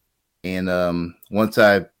that. And once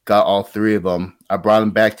I got all 3 of them, I brought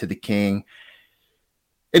them back to the king.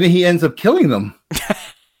 And then he ends up killing them.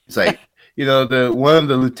 It's like, one of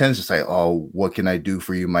the lieutenants is like, oh, what can I do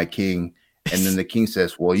for you, my king? And then the king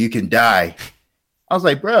says, well, you can die. I was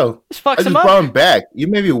like, bro, I just brought him back. You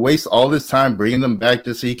maybe waste all this time bringing them back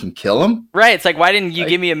just so you can kill him? Right. It's like, why didn't you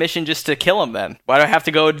give me a mission just to kill him then? Why do I have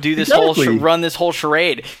to go do this run this whole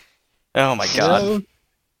charade? Oh, my God.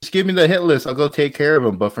 Just give me the hit list. I'll go take care of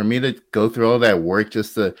them. But for me to go through all that work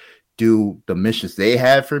just to do the missions they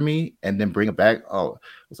had for me and then bring it back, I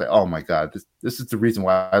was like, oh, my God, this is the reason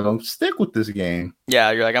why I don't stick with this game. Yeah,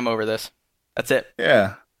 you're like, I'm over this. That's it.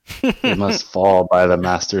 Yeah. You must fall by the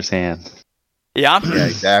master's hand. Yeah,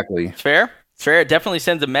 exactly. It's fair. It's fair. It definitely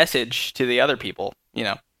sends a message to the other people.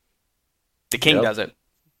 The king does it.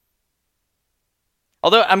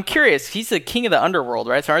 Although I'm curious, he's the king of the underworld,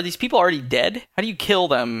 right? So are these people already dead? How do you kill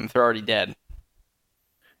them if they're already dead?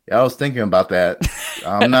 Yeah, I was thinking about that.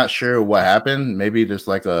 I'm not sure what happened. Maybe there's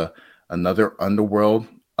like a another underworld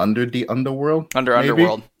under the underworld. Under maybe?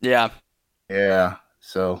 Underworld. Yeah. Yeah.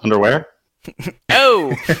 So Underwear?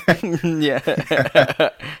 Oh. Yeah.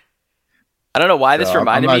 I don't know why this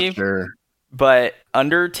reminded me. Sure. But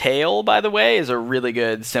Undertale, by the way, is a really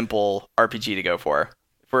good, simple RPG to go for.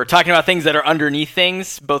 If we're talking about things that are underneath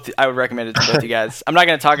things, I would recommend it to both you guys. I'm not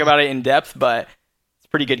going to talk about it in depth, but it's a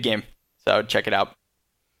pretty good game. So check it out.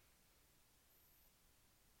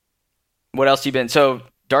 What else have you been? So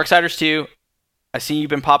Darksiders 2, I see you've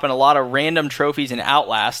been popping a lot of random trophies in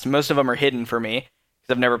Outlast. Most of them are hidden for me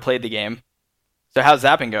because I've never played the game. So how's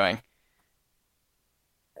that been going?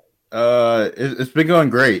 It's been going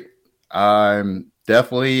great. I'm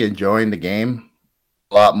definitely enjoying the game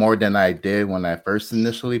a lot more than I did when I first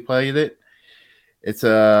initially played it. It's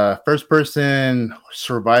a first-person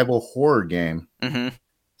survival horror game. Mm-hmm.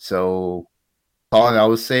 So, Colin, I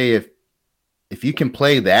would say if you can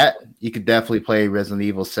play that, you could definitely play Resident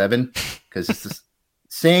Evil 7 because it's the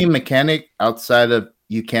same mechanic outside of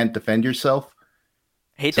you can't defend yourself.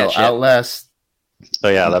 Hate that shit. Outlast. So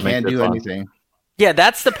yeah, that can't makes it do fun. anything. Yeah,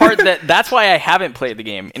 that's the part that's why I haven't played the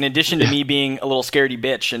game. In addition to me being a little scaredy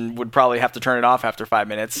bitch and would probably have to turn it off after 5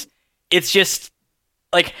 minutes. It's just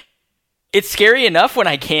like it's scary enough when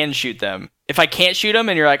I can shoot them. If I can't shoot them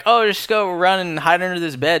and you're like, "Oh, just go run and hide under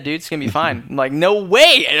this bed, dude. It's going to be fine." I'm like, "No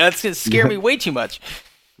way. That's going to scare me way too much."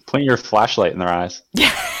 Point your flashlight in their eyes.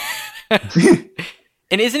 Yeah.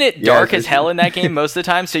 And isn't it dark as hell in that game most of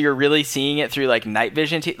the time? So you're really seeing it through like night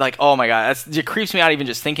vision. Like, oh my god, it creeps me out even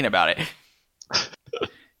just thinking about it.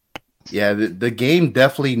 Yeah, the game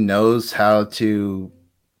definitely knows how to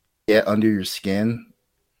get under your skin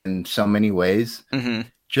in so many ways. Mm-hmm.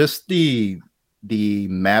 Just the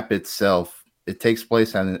map itself, it takes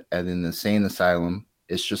place at an insane asylum.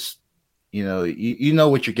 It's just, you know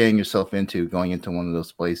what you're getting yourself into going into one of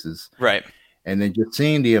those places. Right. And then just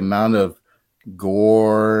seeing the amount of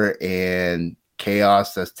gore and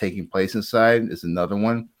chaos that's taking place inside is another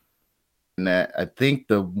one. And I think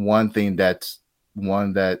the one thing that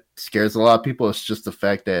scares a lot of people is just the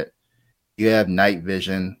fact that you have night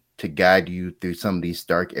vision to guide you through some of these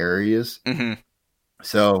dark areas. Mm-hmm.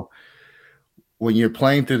 So when you're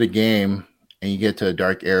playing through the game and you get to a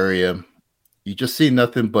dark area, you just see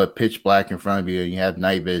nothing but pitch black in front of you, and you have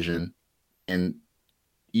night vision, and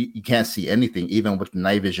you can't see anything, even with the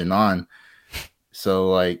night vision on.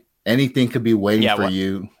 So like anything could be waiting for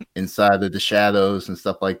you inside of the shadows and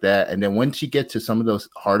stuff like that. And then once you get to some of those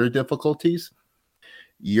harder difficulties,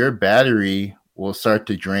 your battery will start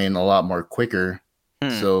to drain a lot more quicker.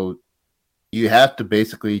 So you have to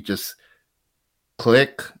basically just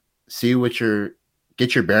click,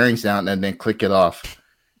 get your bearings down, and then click it off.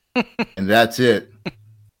 And that's it.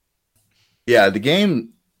 Yeah, the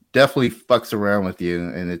game definitely fucks around with you,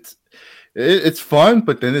 and it's fun,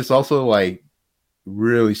 but then it's also like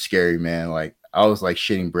really scary, man. Like I was like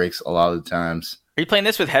shitting bricks a lot of the times. Are you playing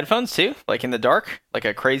this with headphones too? Like in the dark? Like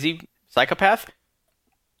a crazy psychopath?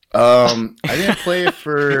 I didn't play it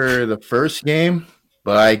for the first game,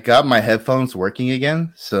 but I got my headphones working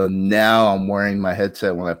again. So now I'm wearing my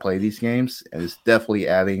headset when I play these games, and it's definitely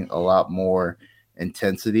adding a lot more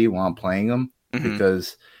intensity while I'm playing them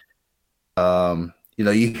because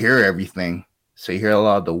you hear everything. So you hear a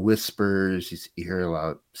lot of the whispers, you hear a lot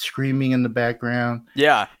of screaming in the background.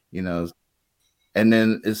 Yeah. And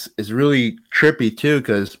then it's really trippy too,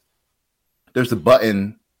 because there's a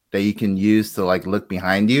button that you can use to like look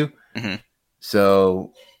behind you. Mm-hmm.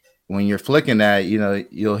 So when you're flicking that,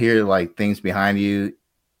 you'll hear like things behind you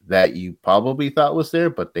that you probably thought was there,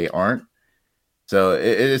 but they aren't. So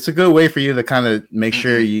it's a good way for you to kind of make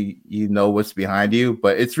sure you know what's behind you.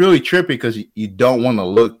 But it's really trippy because you don't want to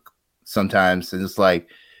look sometimes. And it's like,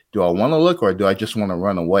 do I want to look or do I just want to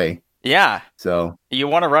run away? Yeah. So you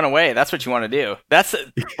want to run away. That's what you want to do. That's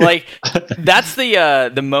like, that's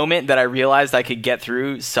the moment that I realized I could get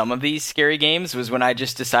through some of these scary games was when I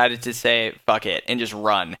just decided to say, fuck it, and just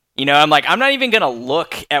run. I'm like, I'm not even going to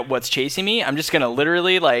look at what's chasing me. I'm just going to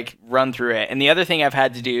literally like run through it. And the other thing I've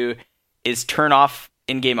had to do is turn off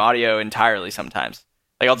in-game audio entirely sometimes.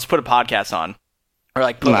 Like I'll just put a podcast on or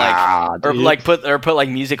like put like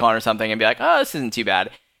music on or something and be like, oh, this isn't too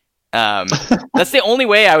bad. That's the only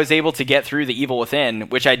way I was able to get through The Evil Within,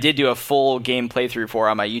 which I did do a full game playthrough for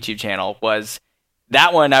on my YouTube channel. Was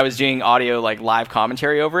that one I was doing audio like live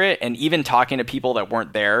commentary over it, and even talking to people that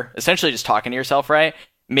weren't there, essentially just talking to yourself, right,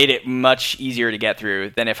 made it much easier to get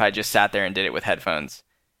through than if I just sat there and did it with headphones.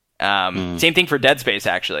 Same thing for Dead Space,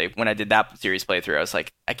 actually. When I did that series playthrough, I was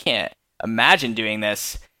like, I can't imagine doing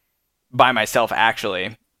this by myself,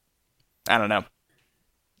 actually. I don't know.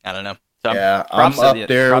 So yeah, I'm up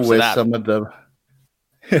there with some of the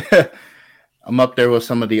I'm up there with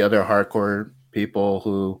some of the other hardcore people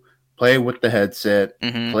who play with the headset,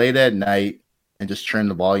 played at night, and just turn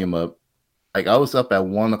the volume up. Like I was up at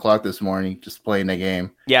 1:00 this morning just playing the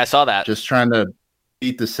game. Yeah, I saw that. Just trying to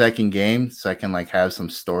beat the second game so I can like have some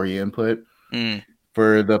story input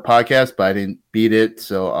for the podcast, but I didn't beat it,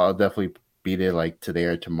 so I'll definitely beat it like today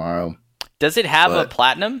or tomorrow. Does it have a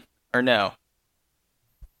platinum or no?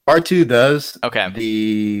 Part 2 does. Okay.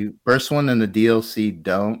 The first one and the DLC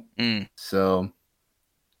don't. So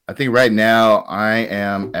I think right now I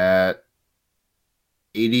am at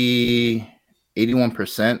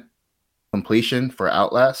 81% completion for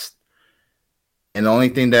Outlast. And the only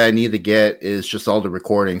thing that I need to get is just all the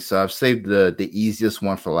recordings. So I've saved the easiest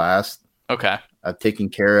one for last. Okay. I've taken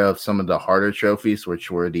care of some of the harder trophies, which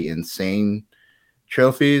were the insane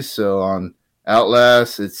trophies. So on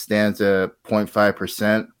Outlast, it stands at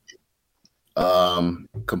 0.5%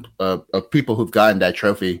 of people who've gotten that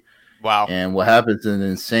trophy. Wow. And what happens in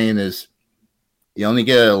insane is you only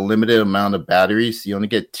get a limited amount of batteries. You only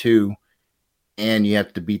get 2, and you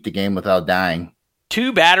have to beat the game without dying.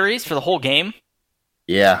 2 batteries for the whole game?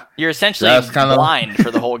 Yeah. You're essentially blind for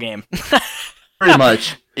the whole game. Pretty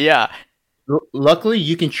much. Yeah. Luckily,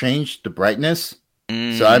 you can change the brightness.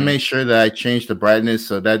 So I made sure that I changed the brightness.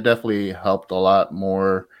 So that definitely helped a lot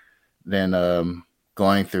more than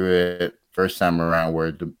going through it first time around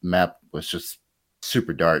where the map was just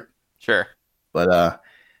super dark. Sure. But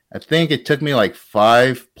I think it took me like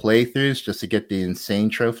 5 playthroughs just to get the insane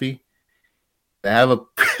trophy. I have a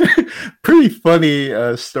pretty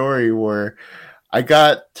funny story where I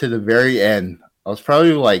got to the very end. I was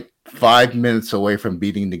probably like 5 minutes away from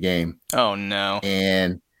beating the game. Oh, no.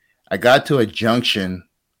 And I got to a junction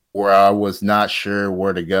where I was not sure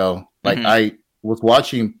where to go. Like I was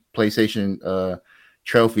watching PlayStation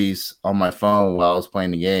trophies on my phone while I was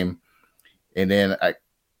playing the game. And then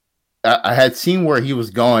I had seen where he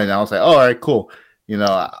was going. And I was like, oh, all right, cool. You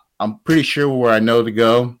know, I'm pretty sure where I know to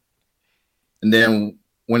go. And then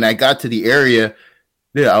when I got to the area,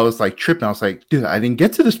 dude, I was like tripping. I was like, dude, I didn't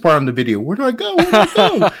get to this part of the video. Where do I go? Where do I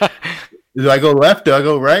go? Do I go left? Do I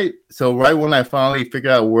go right? So right when I finally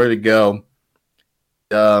figured out where to go,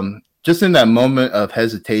 just in that moment of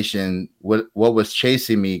hesitation, what was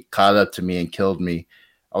chasing me caught up to me and killed me.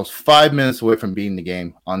 I was 5 minutes away from beating the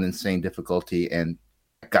game on insane difficulty and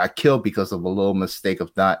got killed because of a little mistake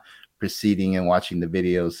of not proceeding and watching the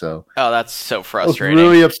video. So that's so frustrating. I was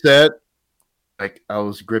really upset. Like I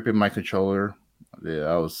was gripping my controller. Yeah,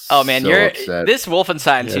 I was. Oh man, so upset. This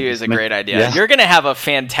Wolfenstein 2 is a great idea. Yeah. You're gonna have a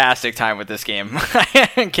fantastic time with this game.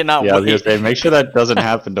 I cannot wait. I was gonna say, make sure that doesn't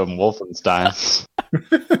happen to Wolfenstein.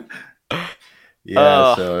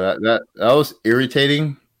 So that was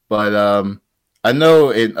irritating, but I know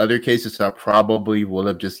in other cases I probably would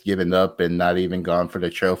have just given up and not even gone for the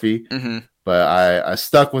trophy. But I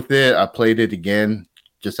stuck with it. I played it again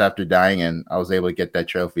just after dying, and I was able to get that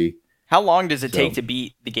trophy. How long does it take to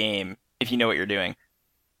beat the game if you know what you're doing?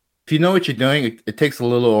 If you know what you're doing, it takes a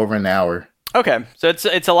little over an hour. Okay, so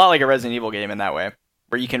it's a lot like a Resident Evil game in that way,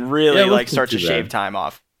 where you can really start to shave time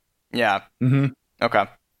off. Yeah. Okay.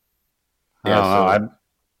 Yeah,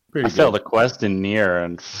 I failed a quest in Nier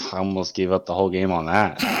and I almost gave up the whole game on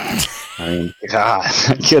that. I mean, God,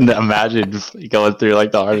 I couldn't imagine going through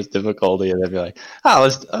like the hardest difficulty and then be like,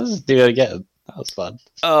 let's just do it again. That was fun.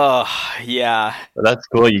 Oh, yeah. But that's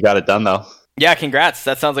cool. You got it done though. Yeah, congrats.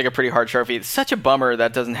 That sounds like a pretty hard trophy. It's such a bummer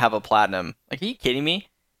that doesn't have a platinum. Like, are you kidding me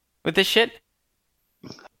with this shit?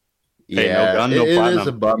 Yeah, hey, no gun, no platinum. It is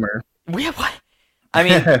a bummer. Yeah, what? I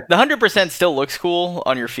mean, the 100% still looks cool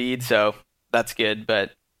on your feed, so that's good.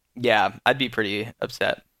 But yeah, I'd be pretty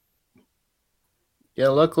upset. Yeah,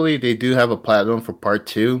 luckily they do have a platinum for part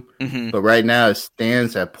 2, but right now it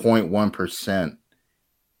stands at 0.1%.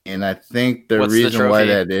 And I think the reason why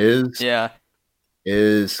that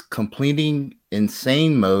is completing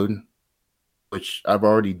insane mode, which I've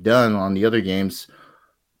already done on the other games,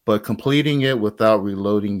 but completing it without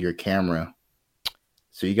reloading your camera.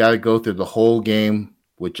 So you got to go through the whole game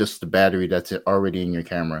with just the battery that's already in your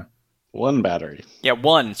camera. 1 battery. Yeah,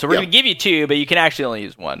 1. So we're going to give you 2, but you can actually only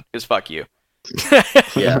use 1, because fuck you.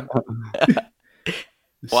 Yeah.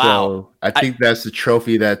 Wow. So I think that's the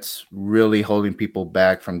trophy that's really holding people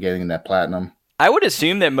back from getting that platinum. I would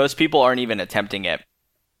assume that most people aren't even attempting it.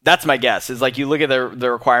 That's my guess. Is like you look at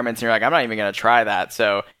the requirements and you're like, I'm not even going to try that.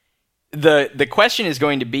 So the question is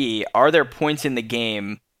going to be, are there points in the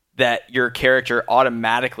game that your character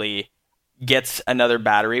automatically gets another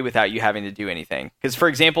battery without you having to do anything? Because, for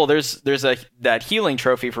example, there's that healing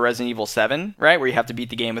trophy for Resident Evil 7, right, where you have to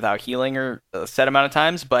beat the game without healing or a set amount of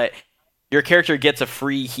times, but your character gets a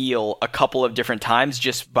free heal a couple of different times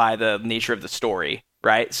just by the nature of the story,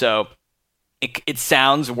 right? So it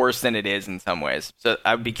sounds worse than it is in some ways. So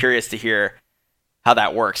I would be curious to hear how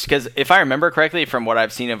that works. Because if I remember correctly from what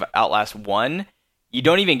I've seen of Outlast 1, you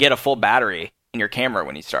don't even get a full battery in your camera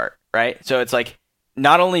when you start, right? So it's like,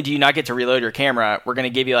 not only do you not get to reload your camera, we're going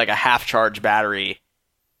to give you like a half-charge battery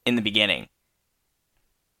in the beginning.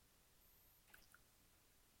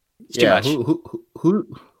 It's too much.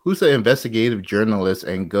 Who's the investigative journalist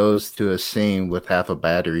and goes to a scene with half a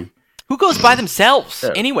battery? Who goes by themselves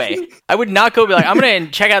anyway? I would not go be like, I'm going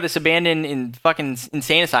to check out this abandoned in fucking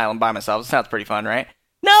insane asylum by myself. It sounds pretty fun, right?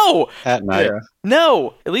 No! At night. Yeah.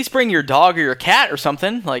 No! At least bring your dog or your cat or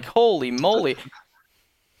something. Like, holy moly.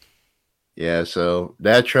 Yeah, so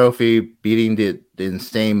that trophy, beating the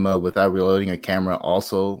insane mode without reloading a camera,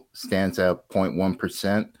 also stands at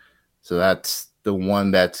 0.1%. So that's the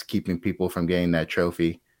one that's keeping people from getting that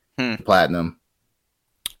trophy. Platinum.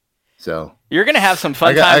 So you're gonna have some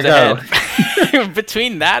fun times ahead.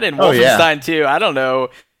 Between that and Wolfenstein 2, I don't know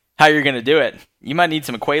how you're gonna do it. You might need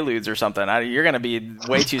some Quaaludes or something. You're gonna be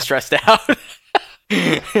way too stressed out.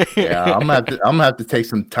 Yeah, I'm gonna have to take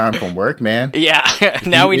some time from work, man. Yeah,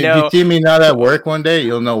 now we know. If you see me not at work one day,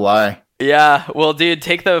 you'll know why. Yeah, well, dude,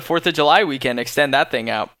 take the 4th of July weekend, extend that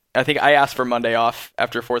thing out. I think I asked for Monday off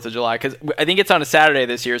after 4th of July because I think it's on a Saturday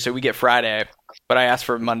this year, so we get Friday. But I asked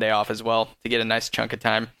for Monday off as well to get a nice chunk of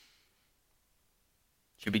time.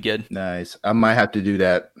 Should be good. Nice. I might have to do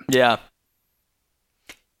that. Yeah.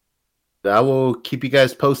 I will keep you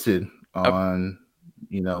guys posted on,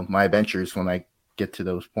 my adventures when I get to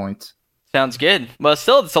those points. Sounds good. Well,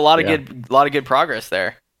 still, it's a lot of good progress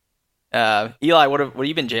there. Eli, what have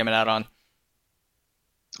you been jamming out on?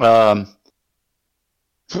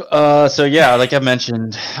 So yeah, like I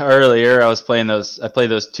mentioned earlier, I played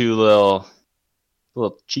those two little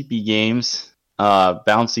cheapy games,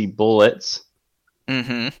 Bouncy Bullets.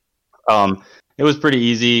 Mm-hmm. It was pretty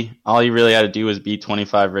easy. All you really had to do was beat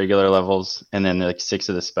 25 regular levels and then like 6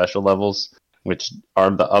 of the special levels, which are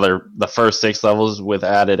the first 6 levels with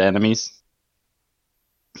added enemies.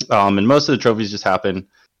 And most of the trophies just happen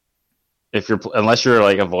unless you're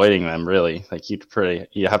like avoiding them, really. Like you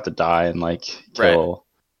have to die and like kill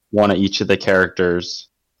one of each of the characters,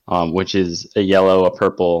 which is a yellow, a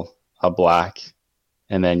purple, a black,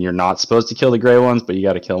 and then you're not supposed to kill the gray ones, but you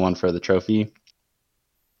got to kill one for the trophy.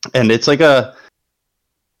 And it's like a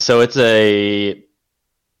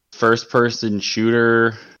first-person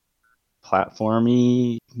shooter,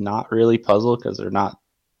 platformy, not really puzzle because they're not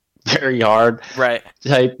very hard, right?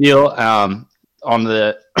 Type deal. On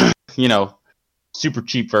the super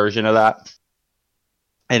cheap version of that,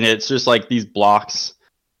 and it's just like these blocks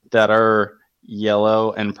that are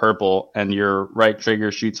yellow and purple, and your right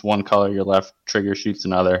trigger shoots one color, your left trigger shoots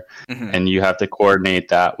another, and you have to coordinate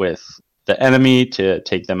that with the enemy to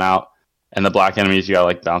take them out. And the black enemies you gotta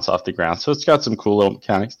like bounce off the ground. So it's got some cool little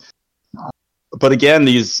mechanics. But again,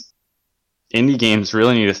 these indie games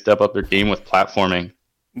really need to step up their game with platforming.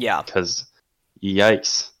 Yeah. Because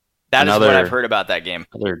yikes. That is what I've heard about that game.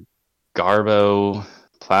 Another Garbo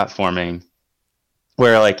platforming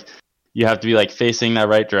where like you have to be like facing that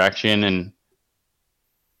right direction, and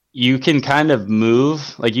you can kind of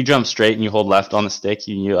move, like you jump straight and you hold left on the stick,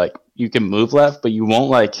 and you can move left, but you won't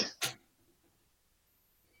like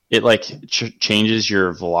it like changes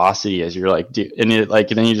your velocity as you're like and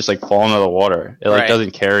then you just like fall into the water. It like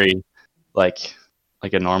doesn't carry like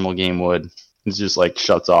a normal game would. It just like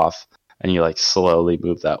shuts off and you like slowly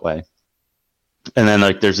move that way. And then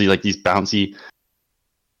like there's these bouncy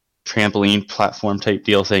trampoline platform type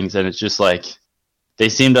deal things, and it's just like they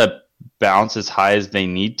seem to bounce as high as they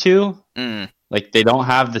need to. Like they don't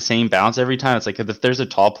have the same bounce every time. It's like if there's a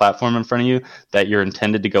tall platform in front of you that you're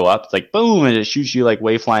intended to go up, it's like boom, and it shoots you like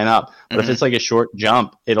way flying up. But if it's like a short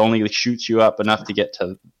jump, it only like, shoots you up enough to get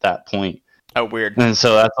to that point. Oh, weird. And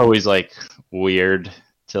so that's always like weird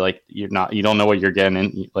to like you don't know what you're getting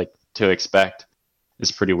in, like to expect.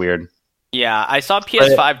 It's pretty weird. Yeah, I saw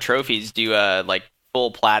PS5 trophies do a like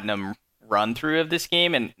full platinum run through of this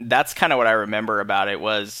game, and that's kind of what I remember about it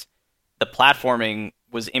was the platforming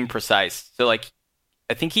was imprecise. So like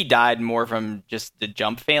I think he died more from just the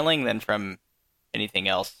jump failing than from anything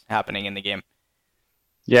else happening in the game.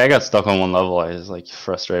 Yeah, I got stuck on one level. I was like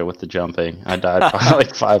frustrated with the jumping. I died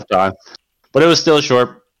like 5 times. But it was still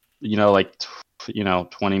short,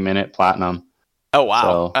 20-minute platinum. Oh wow.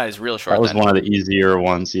 So that is real short. That was one of the easier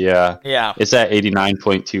ones, yeah. Yeah. It's at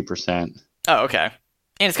 89.2%. Oh, okay.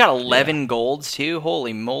 And it's got 11 golds too.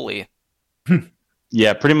 Holy moly.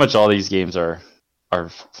 Yeah, pretty much all these games are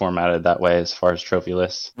formatted that way as far as trophy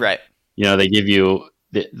lists. Right. They give you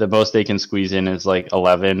the most they can squeeze in is like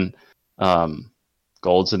 11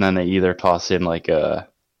 golds, and then they either toss in like a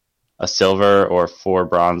silver or 4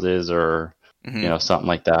 bronzes or something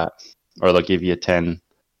like that, or they'll give you 10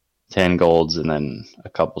 golds and then a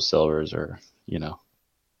couple silvers, or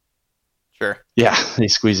Sure. Yeah, they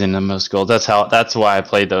squeeze in the most gold. That's why I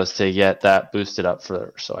played those, to get that boosted up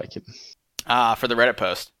so I can. For the Reddit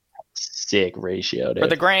post. Sick ratio, dude. For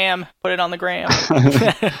the gram. Put it on the gram.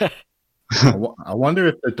 I wonder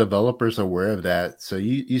if the developers are aware of that. So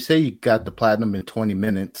you say you got the platinum in 20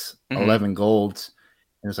 minutes, 11 golds,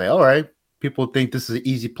 and it's like, all right, people think this is an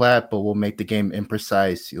easy plat, but we'll make the game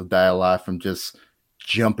imprecise. You'll die a lot from just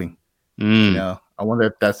jumping. I wonder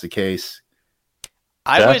if that's the case.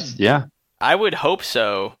 I would hope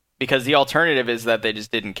so, because the alternative is that they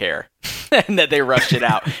just didn't care and that they rushed it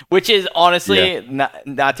out, which is honestly,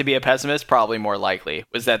 not to be a pessimist, probably more likely,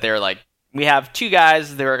 was that they're like, we have 2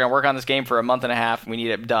 guys that are going to work on this game for a month and a half. We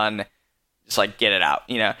need it done. Just like get it out,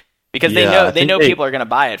 because they know people are going to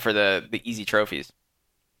buy it for the easy trophies.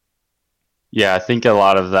 Yeah, I think a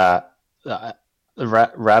lot of that,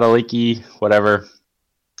 Radaliki, whatever.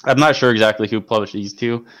 I'm not sure exactly who published these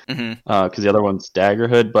 2, because the other one's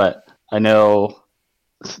Daggerhood, but I know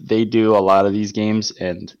they do a lot of these games,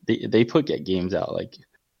 and they get games out like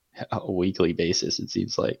a weekly basis, it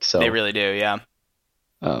seems like. So they really do, yeah.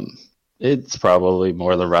 It's probably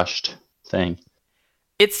more the rushed thing.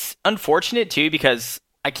 It's unfortunate too, because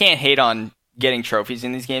I can't hate on getting trophies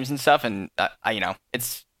in these games and stuff, and I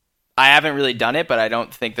haven't really done it, but I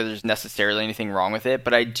don't think that there's necessarily anything wrong with it.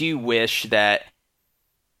 But I do wish that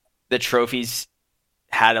the trophies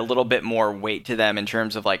had a little bit more weight to them, in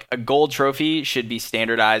terms of like a gold trophy should be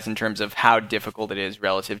standardized in terms of how difficult it is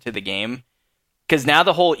relative to the game. Because now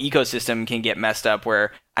the whole ecosystem can get messed up,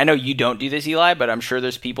 where I know you don't do this, Eli, but I'm sure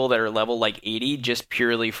there's people that are level like 80 just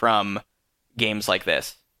purely from games like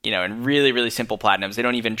this, and really, really simple platinums. They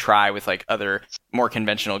don't even try with like other more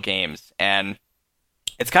conventional games. And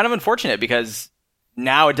it's kind of unfortunate, because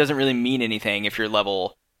now it doesn't really mean anything if you're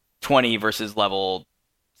level 20 versus level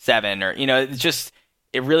 7, or,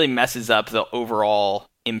 it really messes up the overall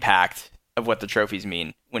impact of what the trophies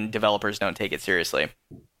mean when developers don't take it seriously.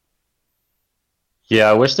 Yeah,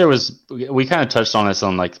 I wish we kind of touched on this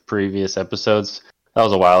on like previous episodes. That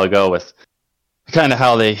was a while ago, with kind of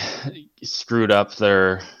how they screwed up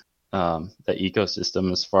their the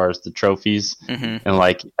ecosystem as far as the trophies. And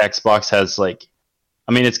like Xbox has like,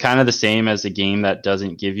 I mean, it's kind of the same as a game that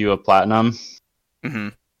doesn't give you a platinum,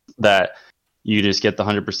 that you just get the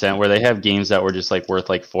 100%, where they have games that were just like worth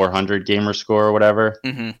like 400 gamer score or whatever.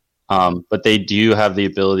 But they do have the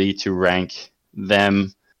ability to rank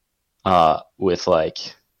them with like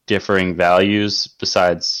differing values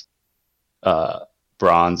besides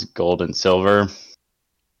bronze, gold, and silver,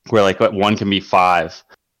 where like one can be 5.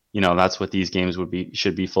 That's what these games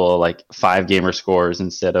should be full of, like 5 gamer scores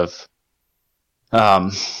instead of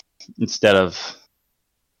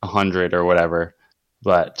 100 or whatever.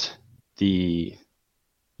 But the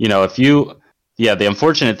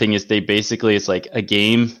unfortunate thing is it's like a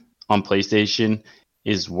game on PlayStation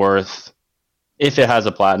is worth, if it has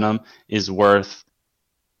a platinum, is worth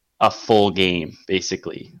a full game,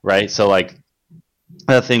 basically, right? So like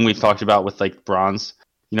that thing we've talked about with like bronze,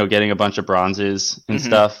 getting a bunch of bronzes and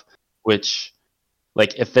stuff, which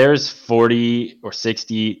like if there's 40 or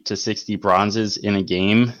 60 to 60 bronzes in a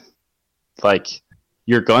game, like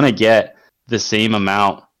you're gonna get the same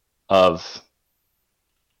amount of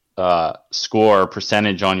score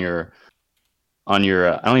percentage on your I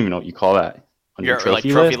don't even know what you call that, on your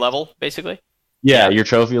trophy level, basically. Yeah, your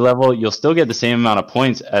trophy level, you'll still get the same amount of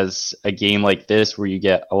points as a game like this where you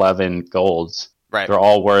get 11 golds. Right. They're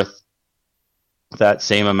all worth that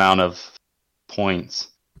same amount of points.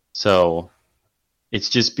 So it's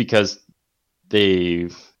just because they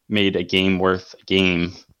made a game worth a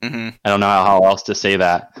game. I don't know how else to say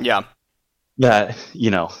that. Yeah. That,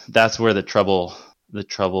 that's where the trouble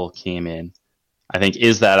came in. I think,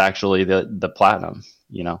 is that actually the platinum,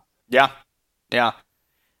 Yeah.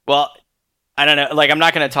 Well, I don't know. Like, I'm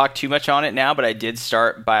not going to talk too much on it now, but I did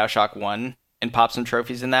start BioShock 1 and pop some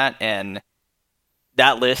trophies in that, and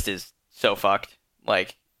that list is so fucked.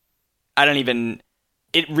 Like,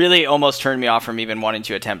 it really almost turned me off from even wanting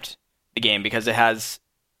to attempt the game, because it has,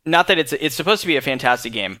 not that it's supposed to be a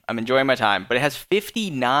fantastic game. I'm enjoying my time, but it has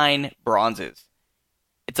 59 bronzes.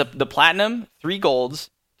 It's the platinum, 3 golds,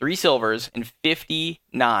 3 silvers, and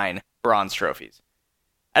 59 bronze trophies.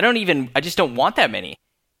 I just don't want that many.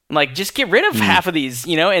 I'm like, just get rid of half of these,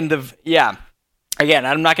 and Again,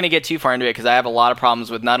 I'm not going to get too far into it, because I have a lot of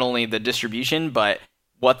problems with not only the distribution, but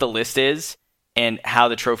what the list is and how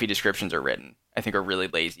the trophy descriptions are written. I think are really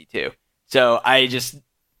lazy too. So I don't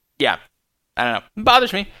know. It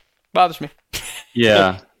bothers me.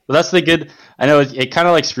 Yeah. Well, that's the good. I know it kind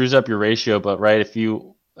of like screws up your ratio, but right,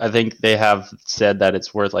 I think they have said that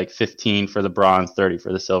it's worth like 15 for the bronze, 30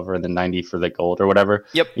 for the silver, and then 90 for the gold or whatever.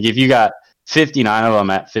 Yep. Like if you got 59 of them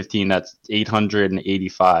at 15, that's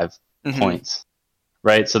 885 points,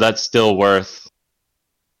 right? So that's still worth,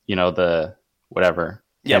 the whatever,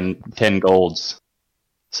 10 golds.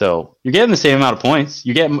 So you're getting the same amount of points.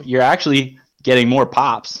 You're actually getting more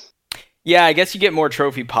pops. Yeah, I guess you get more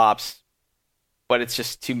trophy pops. But it's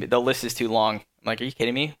just the list is too long. I'm like, are you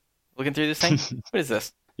kidding me? Looking through this thing? What is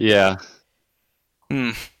this? Yeah.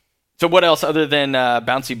 So what else other than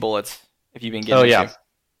bouncy bullets have you been getting into?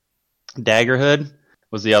 Daggerhood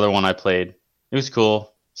was the other one I played. It was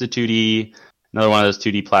cool. It's a 2D, another one of those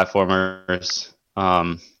 2D platformers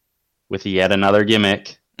with yet another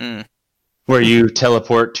gimmick where you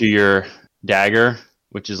teleport to your dagger,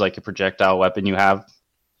 which is like a projectile weapon you have.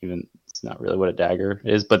 Even it's not really what a dagger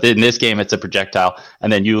is, but in this game it's a projectile,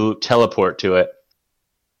 and then you teleport to it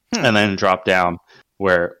and then drop down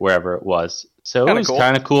wherever it was. So it was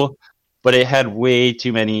kind of cool, but it had way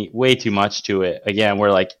too much to it. Again,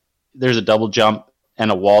 where like there's a double jump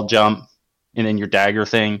and a wall jump and then your dagger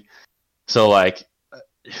thing. So like,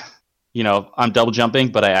 I'm double jumping,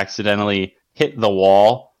 but I accidentally hit the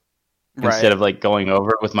wall instead of like going over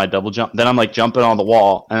it with my double jump. Then I'm like jumping on the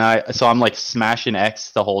wall, and I'm like smashing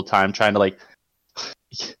X the whole time, trying to like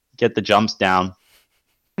get the jumps down.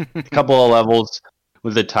 A couple of levels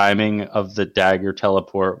with the timing of the dagger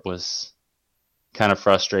teleport was kind of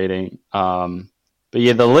frustrating. But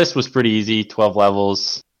yeah, the list was pretty easy. 12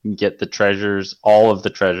 levels. You can get the treasures, all of the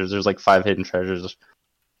treasures. There's like 5 hidden treasures,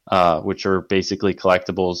 which are basically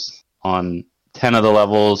collectibles on 10 of the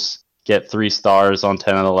levels. Get 3 stars on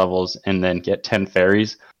 10 of the levels, and then get 10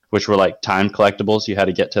 fairies, which were like time collectibles. You had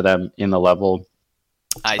to get to them in the level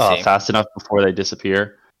fast enough before they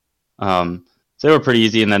disappear. So they were pretty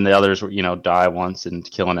easy, and then the others were, die once and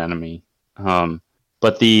kill an enemy.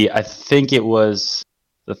 But I think it was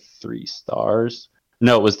the 3 stars.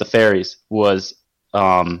 No, it was the fairies was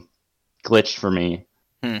glitched for me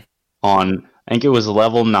on, I think it was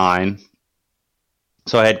level 9.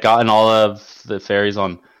 So I had gotten all of the fairies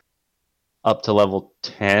on up to level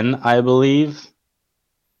 10, I believe.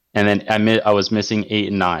 And then I was missing 8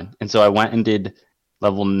 and 9. And so I went and did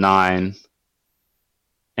level 9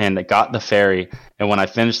 and I got the fairy. And when I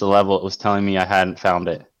finished the level, it was telling me I hadn't found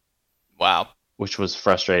it. Wow. Which was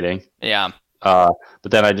frustrating. Yeah. But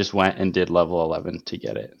then I just went and did level 11 to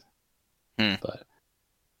get it. But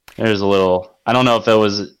there's a little, I don't know if it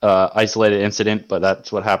was isolated incident, but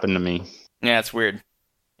that's what happened to me. Yeah, it's weird.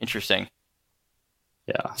 Interesting.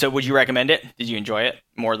 Yeah. So would you recommend it? Did you enjoy it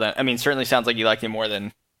more than, certainly sounds like you liked it more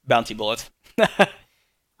than bouncy bullets.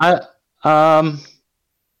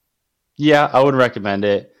 Yeah, I would recommend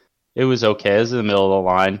it. It was okay. It was in the middle of the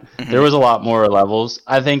line. There was a lot more levels.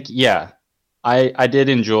 I think, I did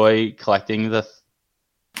enjoy collecting the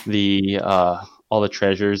all the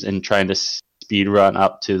treasures, and trying to speed run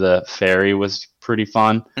up to the fairy was pretty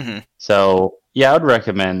fun. So yeah, I would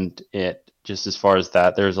recommend it. Just as far as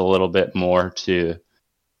that, there's a little bit more to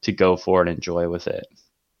go for and enjoy with it.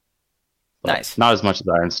 But nice. Not as much as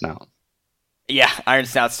Iron Snout. Yeah, Iron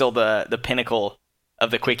Snout's still the pinnacle of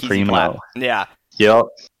the quick easy plat. Yeah. Yep.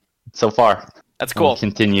 So far. That's cool. We'll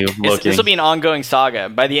continue looking. This will be an ongoing saga.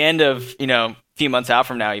 By the end of, a few months out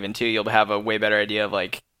from now even too, you'll have a way better idea of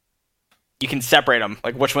like, you can separate them,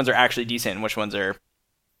 like which ones are actually decent and which ones are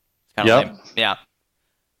kind of lame. Yeah.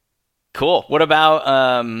 Cool. What about,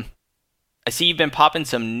 I see you've been popping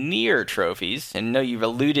some Nier trophies, and know you've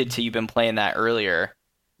alluded to you've been playing that earlier.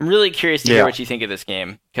 I'm really curious to hear what you think of this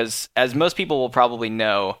game, because as most people will probably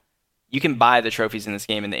know, you can buy the trophies in this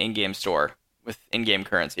game in the in-game store with in-game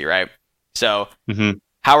currency, right? So,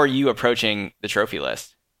 how are you approaching the trophy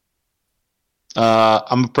list?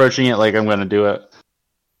 I'm approaching it like I'm going to do it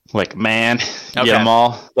like, get them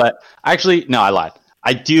all. But actually, no, I lied.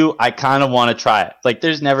 I kind of want to try it. Like,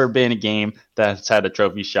 there's never been a game that's had a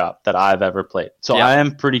trophy shop that I've ever played. So I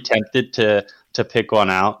am pretty tempted to pick one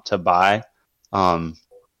out to buy.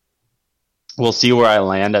 We'll see where I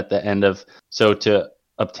land at the end of. So to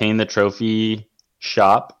obtain the trophy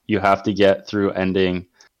shop, you have to get through ending.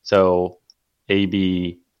 So A,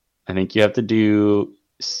 B, I think you have to do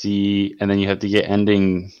C, and then you have to get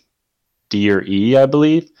ending D or E, I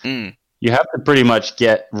believe. You have to pretty much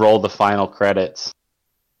roll the final credits.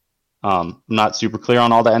 I'm not super clear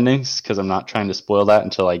on all the endings because I'm not trying to spoil that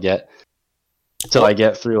until I get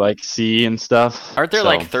through like C and stuff. Aren't there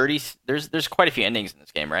like 30? There's quite a few endings in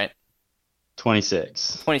this game, right?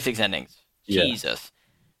 26. 26 endings. Yeah. Jesus.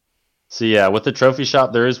 So yeah, with the trophy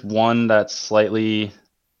shop, there is one that's slightly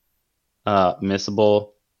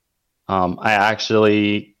missable. I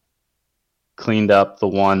actually cleaned up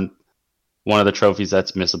one of the trophies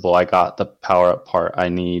that's missable. I got the power up part I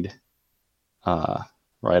need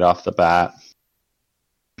right off the bat.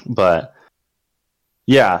 But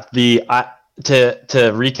yeah, to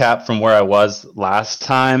recap from where I was last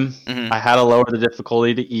time, I had to lower the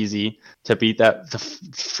difficulty to easy to beat the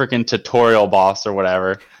freaking tutorial boss or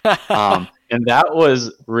whatever. And that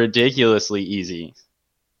was ridiculously easy.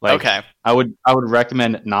 Like, okay. I would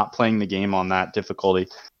recommend not playing the game on that difficulty,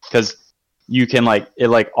 because you can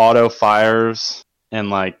it auto fires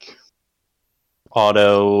and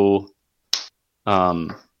auto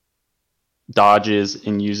dodges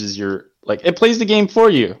and uses your it plays the game for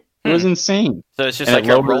you. It was insane. So it's just like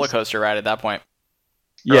a roller coaster ride at that point.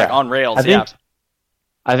 Or yeah, on rails.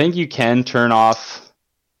 I think you can turn off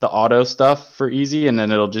the auto stuff for easy, and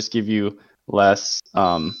then it'll just give you less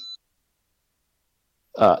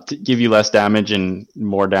damage and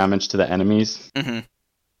more damage to the enemies.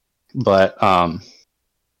 But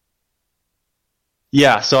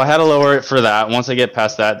yeah, so I had to lower it for that. Once I get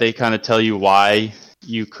past that, they kind of tell you why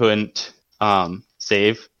you couldn't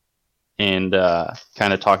save, and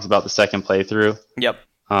kind of talks about the second playthrough. Yep.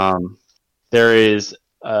 There is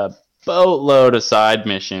a boatload of side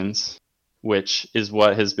missions, which is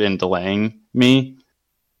what has been delaying me.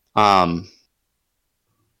 Yeah,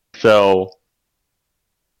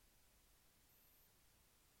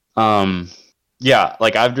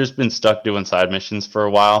 I've just been stuck doing side missions for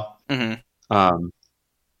a while.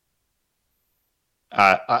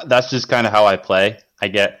 That's just kind of how I play. I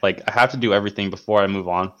have to do everything before I move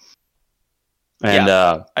on. And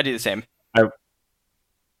I do the same. I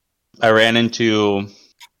ran into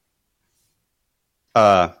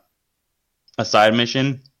a side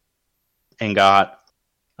mission and I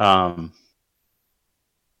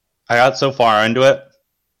got so far into it,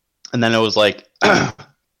 and then it was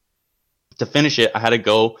to finish it, I had to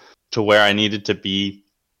go to where I needed to be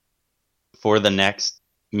for the next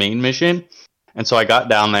main mission. And so I got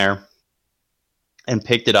down there and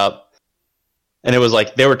picked it up, and it was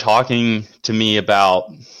they were talking to me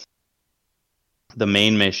about the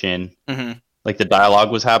main mission. The dialogue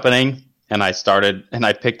was happening, and I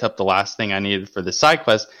picked up the last thing I needed for the side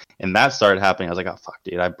quest, and that started happening. I was like, oh fuck,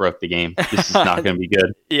 dude, I broke the game. This is not going to be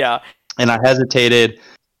good. Yeah. And I hesitated,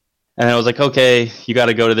 and I was like, okay, you got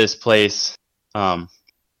to go to this place.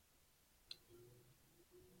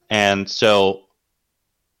 And so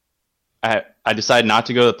I decided not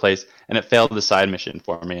to go to the place, and it failed the side mission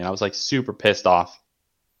for me, and I was super pissed off.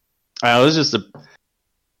 It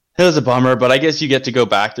was a bummer, but I guess you get to go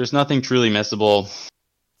back. There's nothing truly missable. It's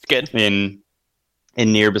good. In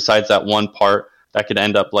Nier besides that one part that could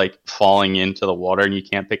end up falling into the water and you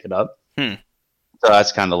can't pick it up. So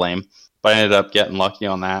that's kind of lame. But I ended up getting lucky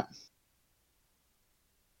on that.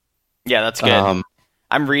 Yeah, that's good.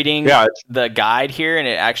 I'm reading the guide here, and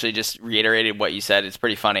it actually just reiterated what you said. It's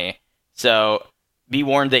pretty funny. So, be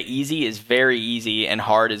warned that easy is very easy and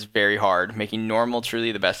hard is very hard, making normal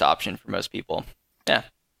truly the best option for most people. Yeah.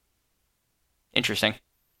 Interesting.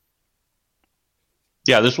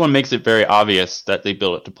 Yeah, this one makes it very obvious that they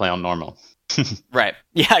built it to play on normal. Right.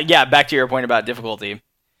 Yeah, back to your point about difficulty.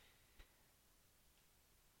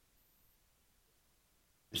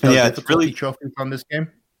 Yeah, it's really trophies on this game.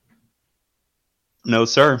 No,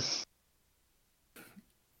 sir.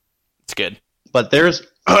 It's good. But there's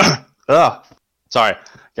sorry,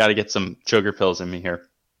 got to get some sugar pills in me here.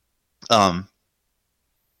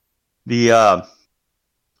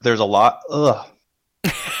 There's a lot.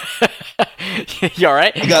 You all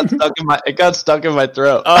right? It got stuck in my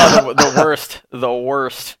throat. Oh, the worst. The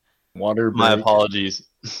worst. Water. My apologies.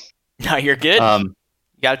 No, you're good. You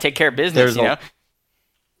got to take care of business, you know?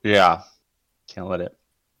 Yeah. Can't let it.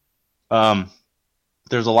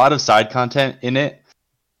 There's a lot of side content in it,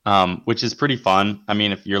 which is pretty fun. I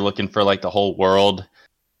mean, if you're looking for the whole world,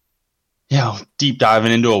 deep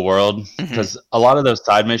diving into a world, because a lot of those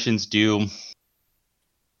side missions do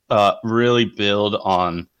really build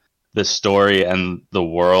on the story and the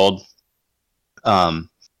world.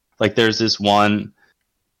 There's this one.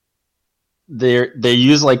 They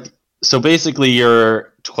use so basically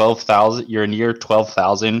you're 12,000. You're near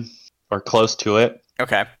 12,000 or close to it.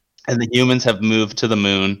 Okay. And the humans have moved to the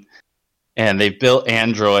moon, and they've built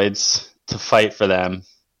androids to fight for them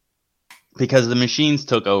because the machines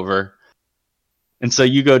took over. And so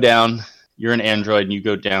you go down, you're an android, and you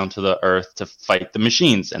go down to the Earth to fight the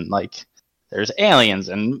machines. And there's aliens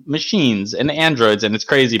and machines and androids, and it's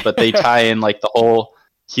crazy, but they tie in the whole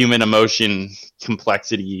human emotion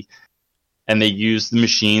complexity and they use the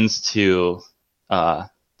machines to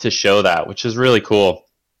show that, which is really cool.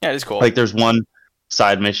 Yeah, it is cool. Like there's one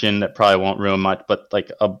side mission that probably won't ruin much, but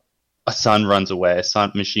like a son runs away,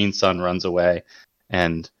 machine son runs away,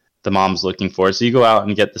 and the mom's looking for it. So you go out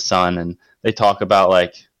and get the son, and they talk about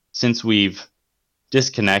like, since we've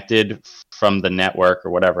disconnected from the network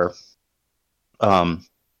or whatever,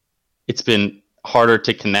 it's been harder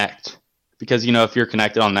to connect because, you know, if you're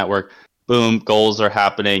connected on network, boom, goals are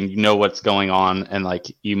happening, you know what's going on, and like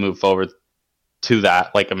you move forward to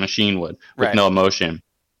that like a machine would with no emotion.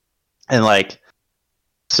 And like,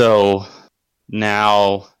 so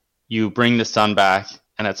now you bring the son back,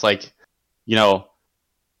 and it's like, you know,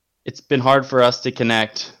 it's been hard for us to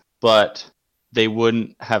connect, but they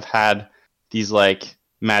wouldn't have had these like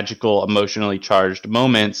magical, emotionally charged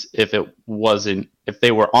moments if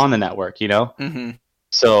they were on the network, you know? Mm-hmm.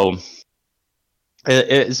 So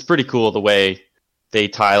it's pretty cool the way they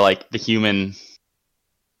tie like the human,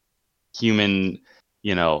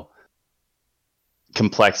 you know,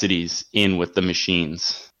 complexities in with the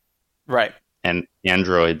machines, right? And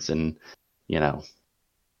androids, and you know,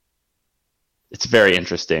 it's very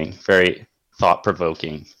interesting, very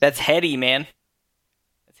thought-provoking. That's heady, man.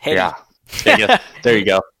 That's heady. Yeah. There you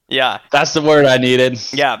go. Yeah, that's the word I needed.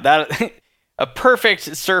 Yeah, that a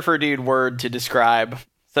perfect surfer dude word to describe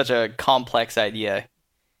such a complex idea.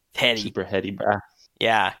 Heady. Super heady, bruh.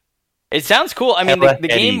 Yeah. It sounds cool. I mean, the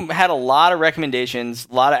game had a lot of recommendations,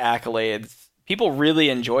 a lot of accolades. People really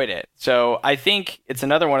enjoyed it. So I think it's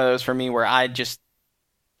another one of those for me where I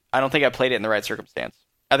don't think I played it in the right circumstance.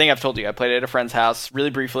 I think I've told you, I played it at a friend's house really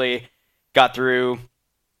briefly, got through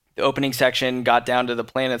the opening section, got down to the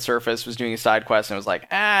planet surface, was doing a side quest, and was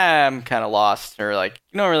like, I'm kind of lost, or like,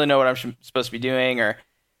 you don't really know what I'm supposed to be doing, or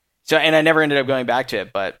so. And I never ended up going back to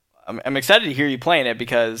it, but I'm excited to hear you playing it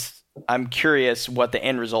because I'm curious what the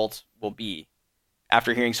end result will be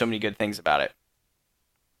after hearing so many good things about it.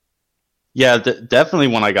 Yeah, definitely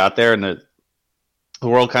when I got there and the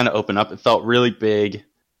world kind of opened up, it felt really big,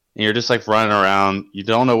 and you're just like running around. You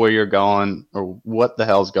don't know where you're going or what the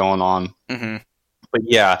hell's going on. Mm-hmm. But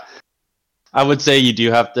yeah, I would say you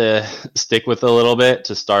do have to stick with it a little bit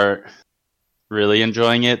to start really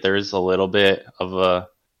enjoying it. There's a little bit of a,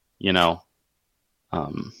 you know,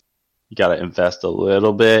 you got to invest a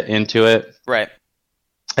little bit into it. Right.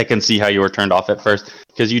 I can see how you were turned off at first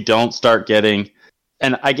because you don't start getting,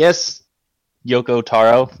 and I guess Yoko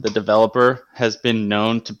Taro, the developer, has been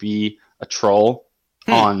known to be a troll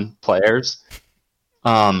on players.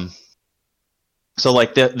 So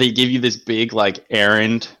like they give you this big like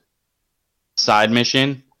errand side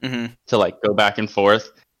mission to like go back and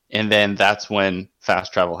forth, and then that's when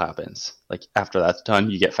fast travel happens. Like after that's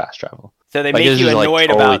done, you get fast travel. So they like, make you annoyed like,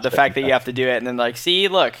 totally about the fact that you have to do it, and then like, see,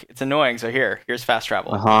 look, it's annoying. So here's fast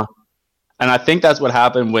travel. And I think that's what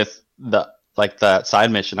happened with the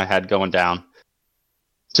side mission I had going down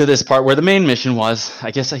to this part where the main mission was.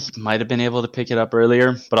 I guess I might have been able to pick it up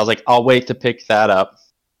earlier, but I was like, I'll wait to pick that up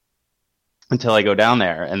until I go down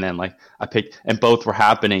there. And then like I picked, and both were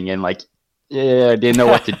happening, and like, I didn't know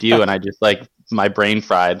what to do. And I just like, my brain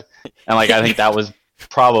fried. And like, I think that was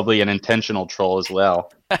probably an intentional troll as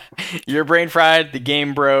well. Your brain fried, the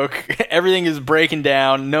game broke, everything is breaking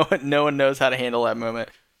down. No one knows how to handle that moment.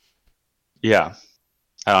 Yeah.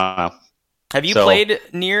 I don't know. Have you played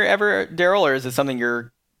Nier ever, Daryl, or is it something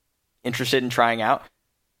you're interested in trying out?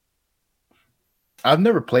 I've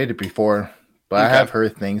never played it before, but I have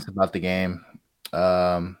heard things about the game.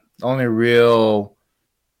 Only real,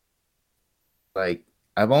 like,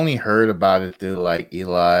 I've only heard about it through like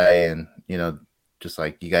Eli and, you know, just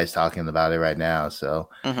like you guys talking about it right now. So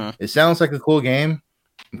it sounds like a cool game.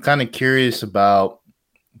 I'm kind of curious about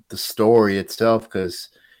the story itself because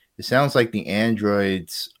it sounds like the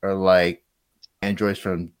androids are like androids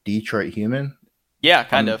from Detroit Human. Yeah,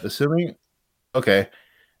 kind of. Assuming. Okay.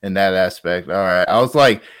 In that aspect. All right. I was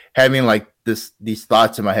like having like these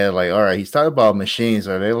thoughts in my head, like, all right, he's talking about machines.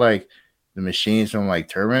 Are they like the machines from like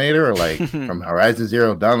Terminator or like from Horizon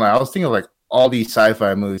Zero Dawn? Like, I was thinking of like all these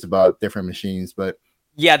sci-fi movies about different machines, but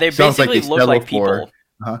yeah, they basically look like people.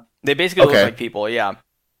 They basically look like people, yeah.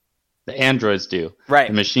 The androids do. Right.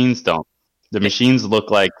 The machines don't. The machines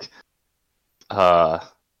look like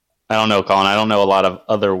I don't know, Colin. I don't know a lot of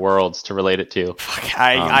other worlds to relate it to.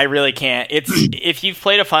 I really can't. It's if you've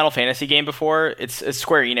played a Final Fantasy game before, it's a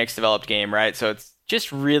Square Enix developed game, right? So it's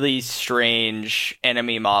just really strange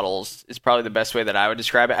enemy models is probably the best way that I would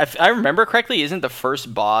describe it. If I remember correctly, isn't the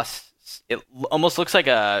first boss, it almost looks like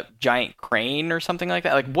a giant crane or something like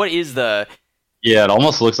that? Like, what is the... Yeah, it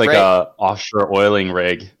almost looks like a offshore oiling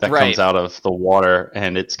rig that comes out of the water,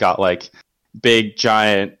 and it's got like big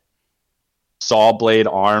giant saw blade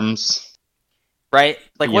arms. Right?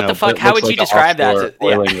 Like, what the fuck? How would you describe that?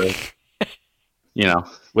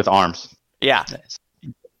 With arms. Yeah.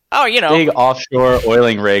 Oh, big offshore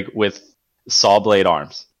oiling rig with saw blade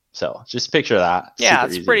arms. So just picture that. Yeah,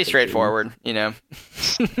 it's pretty straightforward, And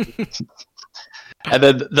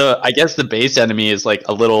then I guess the base enemy is like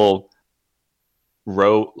a little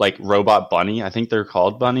robot bunny. I think they're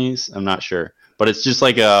called bunnies. I'm not sure, but it's just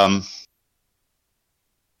like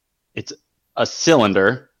it's a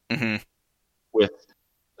cylinder with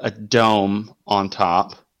a dome on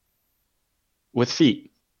top with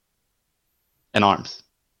feet and arms.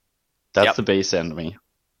 That's the base enemy.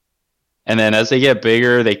 And then as they get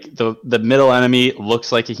bigger, the middle enemy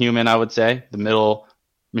looks like a human, I would say. The middle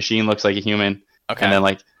machine looks like a human. Okay. And then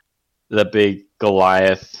like the big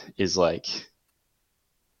Goliath is like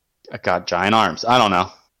got giant arms. I don't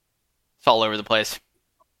know. It's all over the place.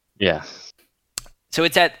 Yeah. So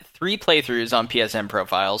it's at 3 playthroughs on PSN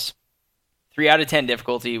profiles. 3 out of 10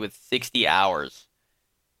 difficulty with 60 hours.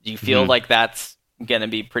 Do you feel like that's going to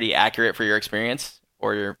be pretty accurate for your experience?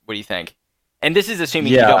 Or what do you think? And this is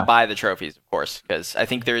assuming you don't buy the trophies, of course, because I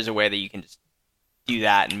think there is a way that you can just do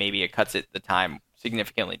that and maybe it cuts the time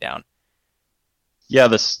significantly down. Yeah,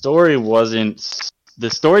 the story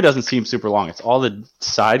doesn't seem super long. It's all the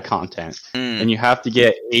side content. And you have to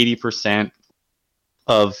get 80%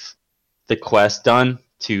 of the quest done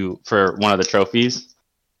for one of the trophies.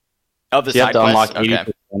 Of the so you side have to unlock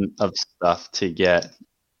quest? 80% of stuff to get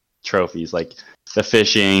trophies, like the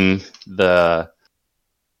fishing, the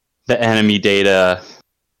enemy data,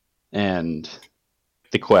 and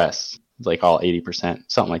the quests, like all 80%,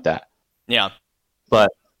 something like that. Yeah. But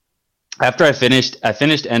after I finished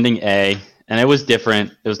ending A, and it was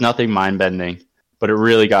different. It was nothing mind-bending, but it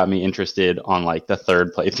really got me interested on like the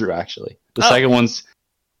third playthrough. Actually, the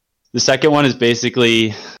second one is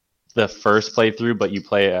basically the first playthrough, but you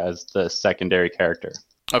play as the secondary character.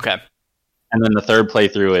 Okay. And then the third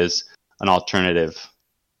playthrough is an alternative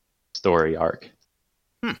story arc.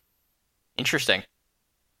 Interesting.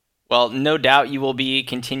 Well, no doubt you will be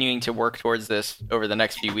continuing to work towards this over the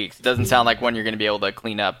next few weeks. It doesn't sound like one you're going to be able to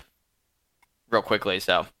clean up real quickly,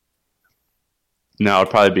 so. No, it'll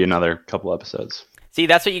probably be another couple episodes. See,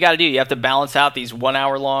 that's what you got to do. You have to balance out these 1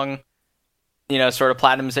 hour long, sort of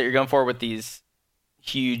platinums that you're going for with these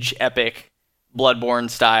huge, epic, Bloodborne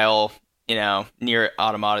style, Nier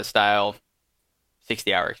Automata style,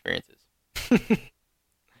 60-hour experiences. It's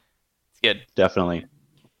good. Definitely.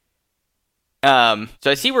 So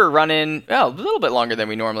I see we're running a little bit longer than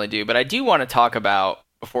we normally do, but I do want to talk about,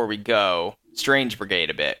 before we go, Strange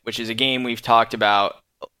Brigade a bit, which is a game we've talked about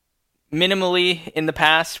minimally in the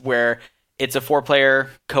past, where it's a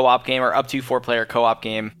 4-player co-op game, or up to 4-player co-op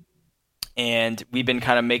game, and we've been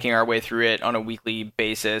kind of making our way through it on a weekly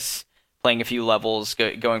basis, playing a few levels,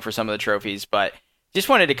 going for some of the trophies, but just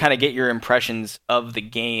wanted to kind of get your impressions of the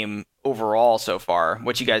game overall so far,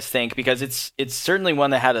 what you guys think, because it's certainly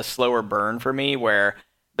one that had a slower burn for me, where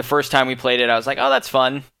the first time we played it, I was like, oh, that's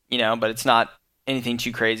fun, but it's not anything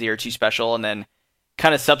too crazy or too special, and then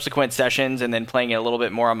kind of subsequent sessions and then playing it a little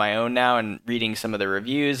bit more on my own now and reading some of the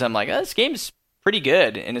reviews, I'm like, oh, this game's pretty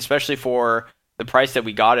good, and especially for the price that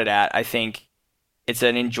we got it at, I think it's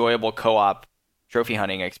an enjoyable co-op trophy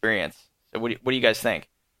hunting experience. So what do you guys think?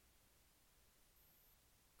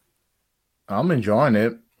 I'm enjoying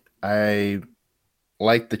it. I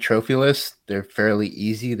like the trophy list. They're fairly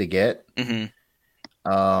easy to get.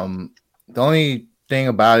 Mm-hmm. The only thing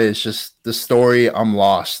about it is just the story. I'm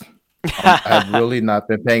lost. I've really not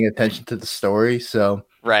been paying attention to the story. So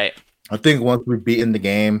right. I think once we've beaten the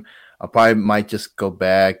game, I probably might just go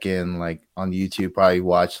back and like on YouTube, probably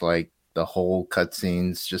watch like the whole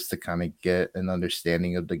cutscenes just to kind of get an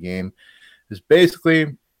understanding of the game. It's basically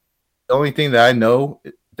the only thing that I know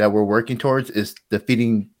that we're working towards is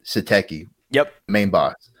defeating Sateki. Yep. Main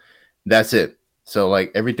boss. That's it. So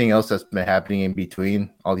like everything else that's been happening in between,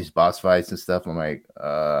 all these boss fights and stuff, I'm like,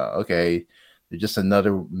 okay, they're just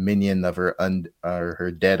another minion of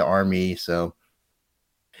her dead army. So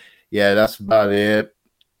yeah, that's about it.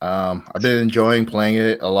 I've been enjoying playing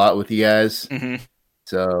it a lot with you guys. Mm-hmm.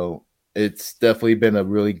 So it's definitely been a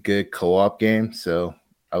really good co-op game. So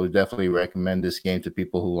I would definitely recommend this game to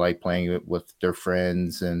people who like playing it with their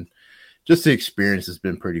friends, and just the experience has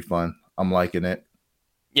been pretty fun. I'm liking it.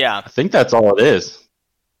 Yeah. I think that's all it is.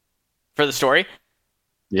 For the story?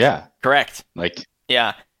 Yeah. Correct. Like,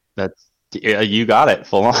 yeah. You got it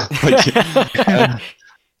full on.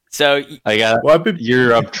 So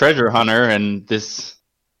you're a treasure hunter, and this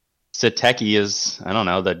Sateki is, I don't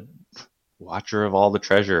know, the watcher of all the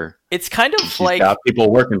treasure. It's kind of She's got people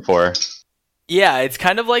working for her. Yeah, it's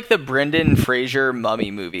kind of like the Brendan Fraser Mummy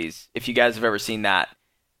movies, if you guys have ever seen that.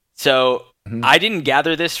 So I didn't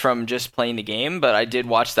gather this from just playing the game, but I did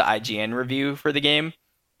watch the IGN review for the game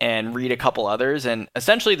and read a couple others. And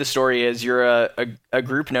essentially the story is you're a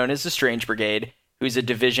group known as the Strange Brigade, who's a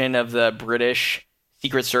division of the British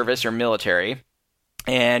Secret Service or military.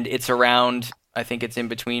 And it's around, I think it's in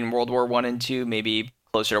between World War I and II, maybe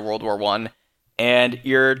closer to World War I. And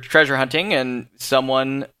you're treasure hunting, and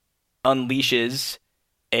someone unleashes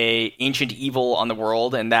a ancient evil on the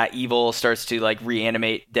world, and that evil starts to like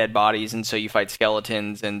reanimate dead bodies, and so you fight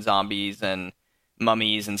skeletons and zombies and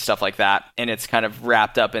mummies and stuff like that. And it's kind of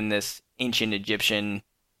wrapped up in this ancient Egyptian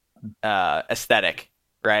aesthetic,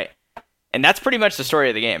 right? And that's pretty much the story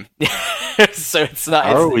of the game. So it's not.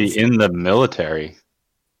 How are we in the military?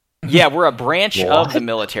 Yeah, we're a branch of the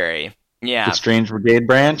military. Yeah, the Strange Brigade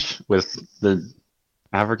branch with the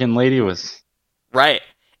African lady was right.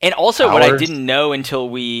 And also, powers. What I didn't know until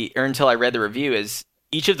I read the review is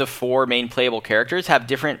each of the 4 main playable characters have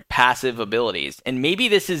different passive abilities, and maybe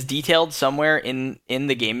this is detailed somewhere in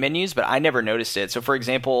the game menus, but I never noticed it. So, for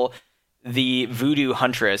example, the Voodoo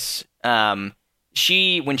Huntress,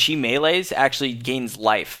 she when she melees actually gains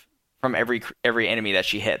life from every enemy that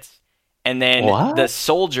she hits. And then the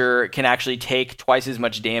soldier can actually take twice as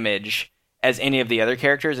much damage as any of the other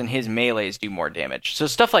characters, and his melees do more damage. So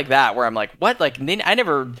stuff like that, where I'm like, what? Like, I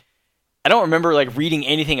don't remember like reading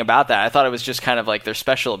anything about that. I thought it was just kind of like their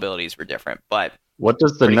special abilities were different. But what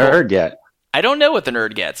does the nerd get? I don't know what the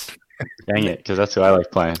nerd gets. Dang it, because that's who I like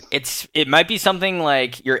playing. It might be something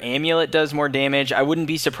like your amulet does more damage. I wouldn't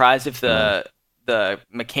be surprised if the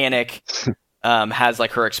mechanic has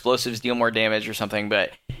like her explosives deal more damage or something.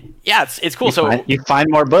 But yeah, it's cool. You find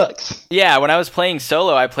more books. Yeah, when I was playing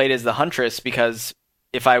solo, I played as the Huntress because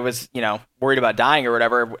if I was, worried about dying or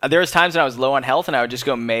whatever, there was times when I was low on health and I would just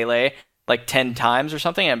go melee like 10 times or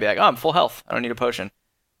something and I'd be like, oh, I'm full health. I don't need a potion.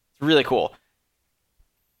 It's really cool.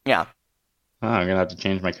 Yeah. Oh, I'm going to have to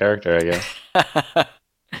change my character, I guess.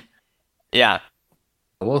 Yeah.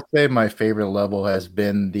 I will say my favorite level has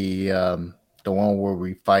been the one where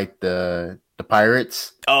we fight the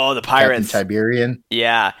pirates. Oh, the pirates. Captain Tiberian.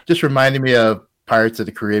 Yeah. Just reminded me of Pirates of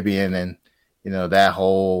the Caribbean and, that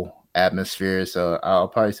whole atmosphere. So I'll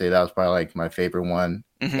probably say that was probably like my favorite one.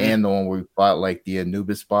 Mm-hmm. And the one where we fought like the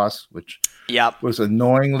Anubis boss, which was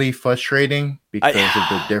annoyingly frustrating because of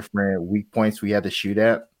the different weak points we had to shoot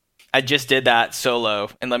at. I just did that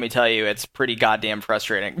solo, and let me tell you, it's pretty goddamn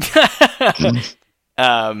frustrating.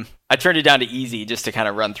 I turned it down to easy just to kind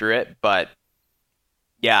of run through it, but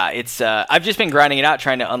yeah, it's I've just been grinding it out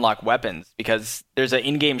trying to unlock weapons because there's an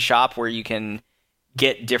in-game shop where you can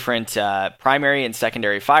get different primary and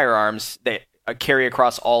secondary firearms that carry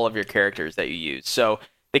across all of your characters that you use. So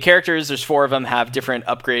the characters, there's 4 of them, have different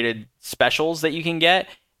upgraded specials that you can get,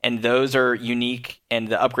 and those are unique, and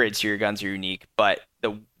the upgrades to your guns are unique, but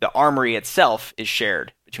the armory itself is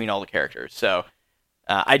shared between all the characters. So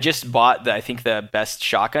I just bought I think the best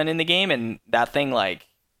shotgun in the game, and that thing, like,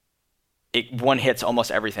 it one hits almost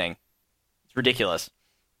everything. It's ridiculous.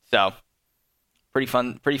 So pretty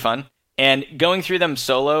fun. And going through them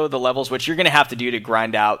solo, the levels, which you're going to have to do to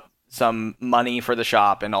grind out some money for the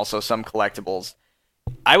shop and also some collectibles,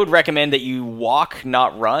 I would recommend that you walk,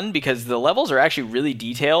 not run, because the levels are actually really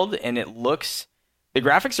detailed, and the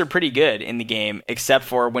graphics are pretty good in the game, except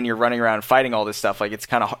for when you're running around fighting all this stuff. Like, it's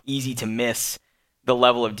kind of easy to miss the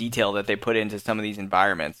level of detail that they put into some of these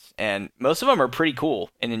environments. And most of them are pretty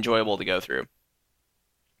cool and enjoyable to go through.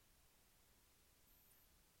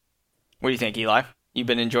 What do you think, Eli? You've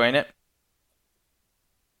been enjoying it?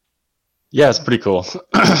 Yeah, it's pretty cool.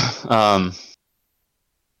 I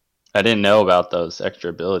didn't know about those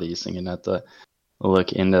extra abilities. I'm going to have to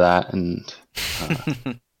look into that. And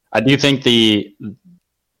I do think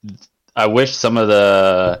I wish some of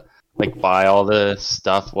the, like, buy all the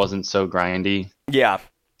stuff wasn't so grindy. Yeah.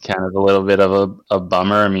 Kind of a little bit of a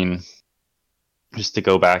bummer. I mean, just to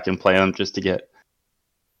go back and play them just to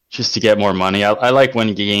get more money. I like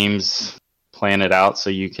when games plan it out so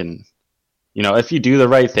you can, if you do the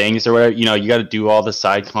right things or whatever, you got to do all the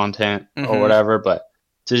side content or whatever, but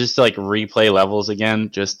to just like replay levels again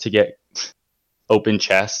just to get open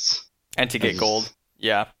chests and to get gold.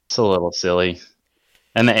 Yeah. It's a little silly.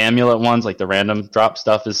 And the amulet ones, like the random drop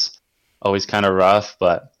stuff, is always kind of rough,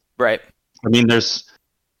 but right. I mean, there's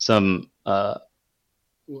some a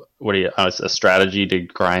strategy to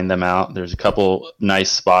grind them out. There's a couple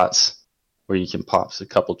nice spots where you can pop a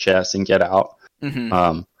couple chests and get out.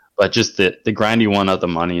 Mm-hmm. But just the grindy one of the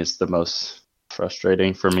money is the most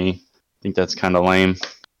frustrating for me. I think that's kind of lame.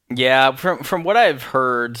 Yeah, from what I've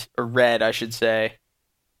heard or read, I should say,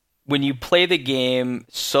 when you play the game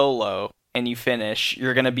solo and you finish,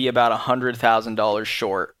 you're going to be about $100,000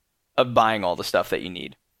 short of buying all the stuff that you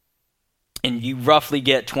need. And you roughly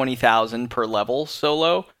get 20,000 per level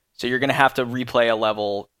solo, so you're going to have to replay a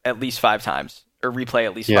level at least 5 times, or replay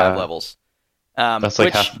at least 5 levels. That's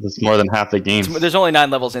like that's more than half the game. There's only 9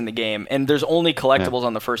 levels in the game, and there's only collectibles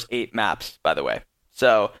on the first 8 maps, by the way.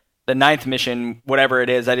 So the 9th mission, whatever it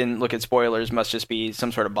is, I didn't look at spoilers, must just be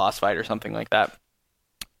some sort of boss fight or something like that.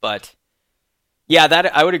 But yeah,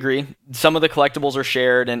 that I would agree. Some of the collectibles are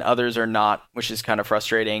shared and others are not, which is kind of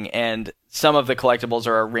frustrating. And some of the collectibles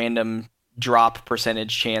are a random drop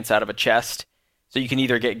percentage chance out of a chest. So you can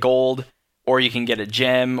either get gold, or you can get a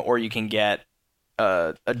gem, or you can get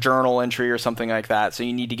a journal entry or something like that. So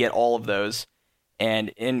you need to get all of those.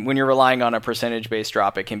 And when you're relying on a percentage-based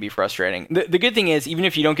drop, it can be frustrating. The good thing is, even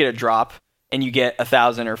if you don't get a drop and you get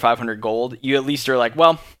 1,000 or 500 gold, you at least are like,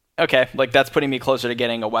 well, okay, like that's putting me closer to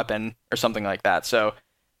getting a weapon or something like that. So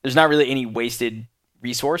there's not really any wasted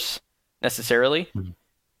resource necessarily. Mm-hmm.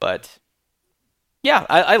 But yeah,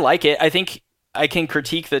 I like it. I think I can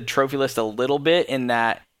critique the trophy list a little bit in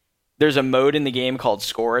that there's a mode in the game called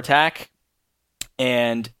Score Attack,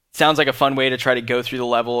 and sounds like a fun way to try to go through the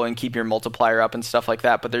level and keep your multiplier up and stuff like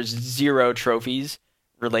that, but there's 0 trophies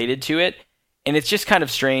related to it. And it's just kind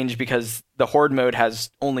of strange because the Horde mode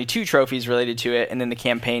has only 2 trophies related to it, and then the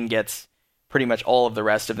campaign gets pretty much all of the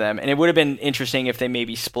rest of them. And it would have been interesting if they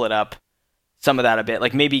maybe split up some of that a bit,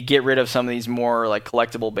 like maybe get rid of some of these more like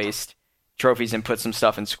collectible based trophies and put some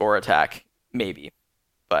stuff in Score Attack, maybe.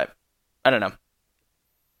 But I don't know.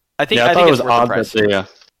 I think it was odd that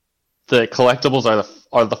the collectibles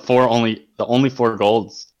are the only 4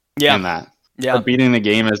 golds in that. Yeah, beating the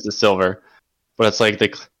game is the silver, but it's like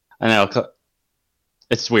I know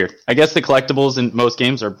it's weird. I guess the collectibles in most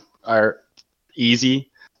games are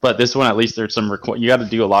easy, but this one at least there's some you got to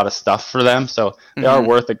do a lot of stuff for them, so they are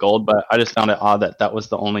worth the gold. But I just found it odd that was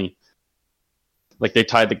the only, like, they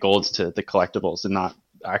tied the golds to the collectibles and not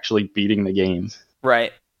actually beating the game.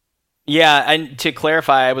 Right. Yeah, and to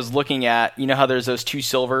clarify, I was looking at, you know how there's those 2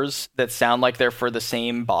 silvers that sound like they're for the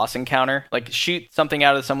same boss encounter? Like, shoot something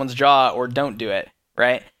out of someone's jaw or don't do it,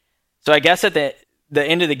 right? So I guess at the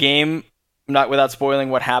end of the game, not without spoiling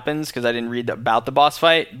what happens, because I didn't read about the boss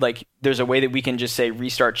fight, like, there's a way that we can just say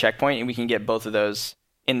restart checkpoint, and we can get both of those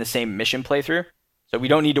in the same mission playthrough. So we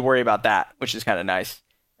don't need to worry about that, which is kind of nice.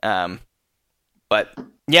 But,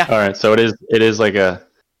 yeah. All right, so it is like a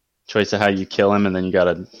choice of how you kill him, and then you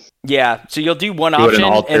gotta... Yeah, so you'll do one option,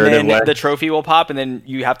 and then the trophy will pop, and then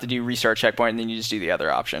you have to do restart checkpoint, and then you just do the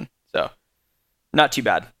other option. So, not too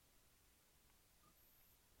bad.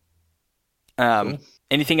 Cool.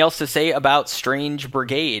 Anything else to say about Strange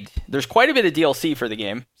Brigade? There's quite a bit of DLC for the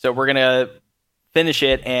game, so we're going to finish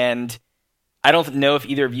it, and I don't know if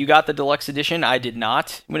either of you got the deluxe edition. I did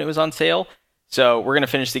not when it was on sale, so we're going to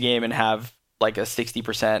finish the game and have like a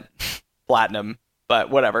 60% platinum,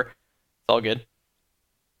 but whatever. It's all good.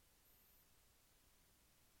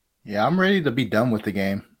 Yeah, I'm ready to be done with the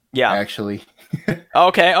game. Yeah. Actually.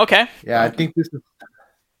 Okay. Yeah, I think this is...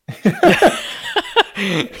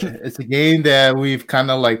 It's a game that we've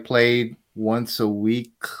kind of like played once a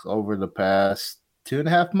week over the past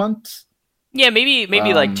 2.5 months. Yeah, maybe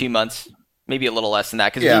like 2 months. Maybe a little less than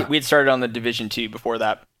that, because we had started on the Division 2 before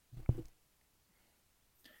that.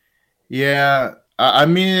 Yeah, I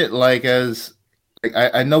mean it like as... Like,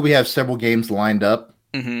 I know we have several games lined up,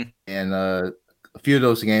 and a few of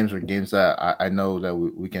those games are games that I know that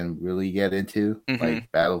we can really get into,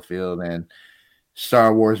 like Battlefield and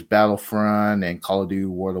Star Wars Battlefront and Call of Duty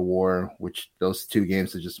World at War, which those 2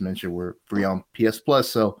 games I just mentioned were free on PS Plus.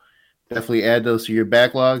 So definitely add those to your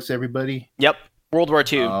backlogs, everybody. Yep. World War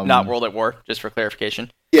II, not World at War, just for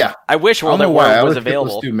clarification. Yeah. I wish World at War was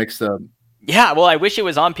available. Those 2 mixed up. Yeah, well, I wish it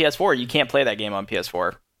was on PS4. You can't play that game on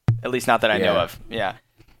PS4. At least not that I know of. Yeah.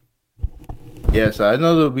 Yeah, so I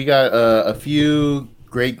know that we got a few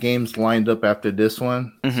great games lined up after this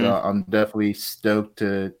one. So I'm definitely stoked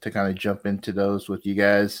to kind of jump into those with you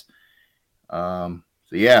guys. So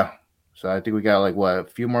I think we got like a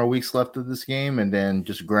few more weeks left of this game, and then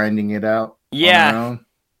just grinding it out. Yeah,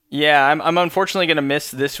 I'm unfortunately going to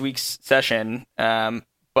miss this week's session,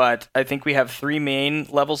 but I think we have 3 main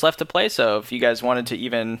levels left to play. So if you guys wanted to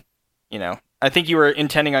even, I think you were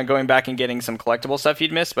intending on going back and getting some collectible stuff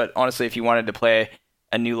you'd missed, but honestly, if you wanted to play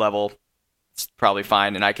a new level, it's probably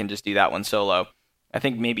fine, and I can just do that one solo. I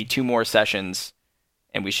think maybe 2 more sessions,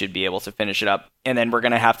 and we should be able to finish it up. And then we're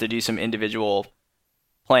going to have to do some individual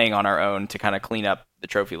playing on our own to kind of clean up the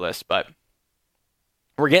trophy list, but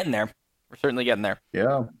we're getting there. We're certainly getting there.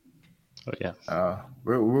 Yeah. Oh, yeah.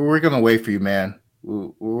 We're going to wait for you, man.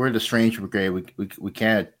 we're the Strange Brigade. We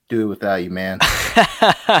can't do it without you, man.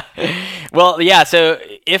 Well, yeah. So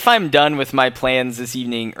if I'm done with my plans this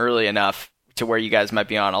evening early enough to where you guys might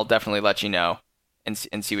be on, I'll definitely let you know and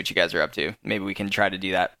see what you guys are up to. Maybe we can try to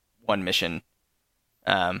do that one mission,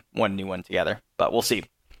 one new one together. But we'll see.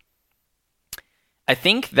 I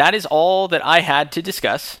think that is all that I had to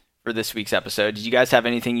discuss for this week's episode. Did you guys have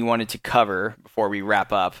anything you wanted to cover before we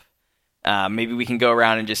wrap up? Maybe we can go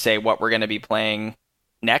around and just say what we're going to be playing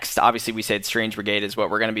next. Obviously, we said Strange Brigade is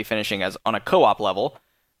what we're going to be finishing as on a co-op level.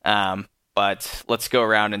 But let's go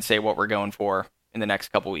around and say what we're going for in the next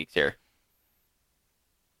couple weeks here.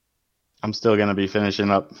 I'm still going to be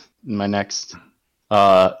finishing up my next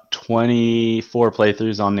 24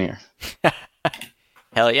 playthroughs on Nier.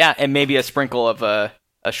 Hell yeah, and maybe a sprinkle of a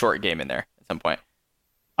short game in there at some point.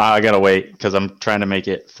 I gotta wait because I'm trying to make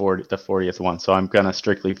it for the 40th one, so I'm gonna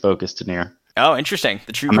strictly focus to Nier. Oh, interesting.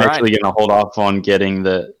 The true I'm grind. actually gonna hold off on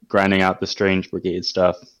grinding out the Strange Brigade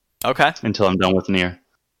stuff. Okay. Until I'm done with Nier.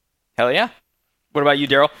 Hell yeah. What about you,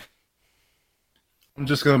 Daryl? I'm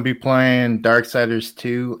just gonna be playing Darksiders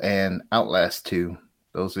 2 and Outlast 2.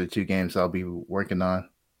 Those are the two games I'll be working on.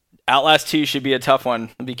 Outlast 2 should be a tough one.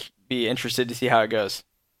 I'll be interested to see how it goes.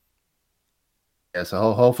 Yeah,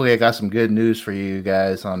 so hopefully I got some good news for you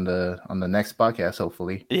guys on the next podcast,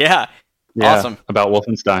 hopefully. Yeah. Awesome. About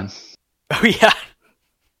Wolfenstein. Oh, yeah.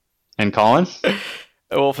 And Colin?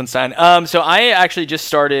 Wolfenstein. So I actually just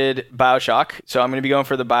started BioShock, so I'm going to be going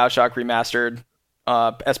for the BioShock Remastered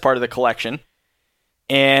as part of the collection.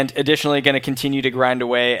 And additionally, going to continue to grind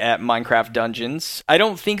away at Minecraft Dungeons. I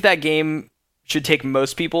don't think that game should take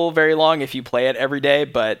most people very long if you play it every day,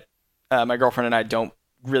 but my girlfriend and I don't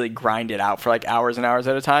really grind it out for like hours and hours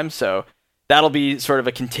at a time, so that'll be sort of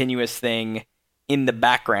a continuous thing in the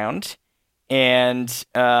background. And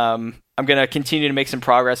I'm going to continue to make some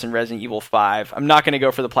progress in Resident Evil 5. I'm not going to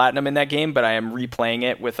go for the platinum in that game, but I am replaying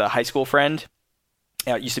it with a high school friend.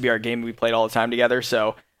 It used to be our game we played all the time together,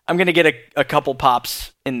 so I'm going to get a couple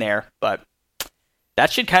pops in there, but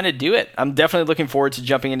that should kind of do it. I'm definitely looking forward to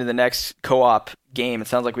jumping into the next co-op game. It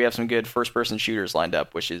sounds like we have some good first-person shooters lined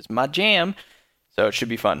up, which is my jam. So it should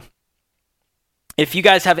be fun. If you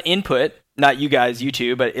guys have input, not you guys, you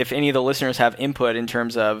two, but if any of the listeners have input in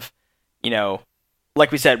terms of,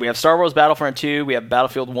 like we said, we have Star Wars Battlefront 2, we have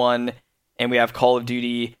Battlefield 1, and we have Call of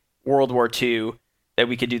Duty World War 2 that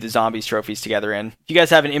we could do the zombies trophies together in. If you guys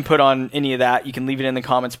have an input on any of that, you can leave it in the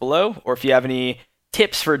comments below. Or if you have any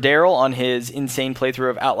tips for Daryl on his insane playthrough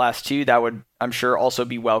of Outlast 2, that would, I'm sure, also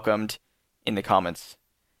be welcomed in the comments.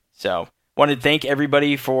 So, wanted to thank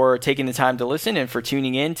everybody for taking the time to listen and for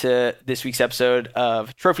tuning in to this week's episode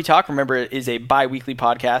of Trophy Talk. Remember, it is a bi-weekly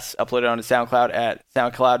podcast uploaded onto SoundCloud at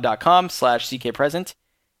soundcloud.com/ckpresent.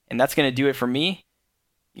 And that's going to do it for me.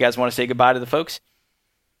 You guys want to say goodbye to the folks?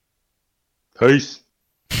 Peace.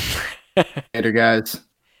 Later, guys.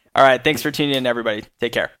 All right. Thanks for tuning in, everybody.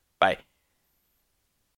 Take care. Bye.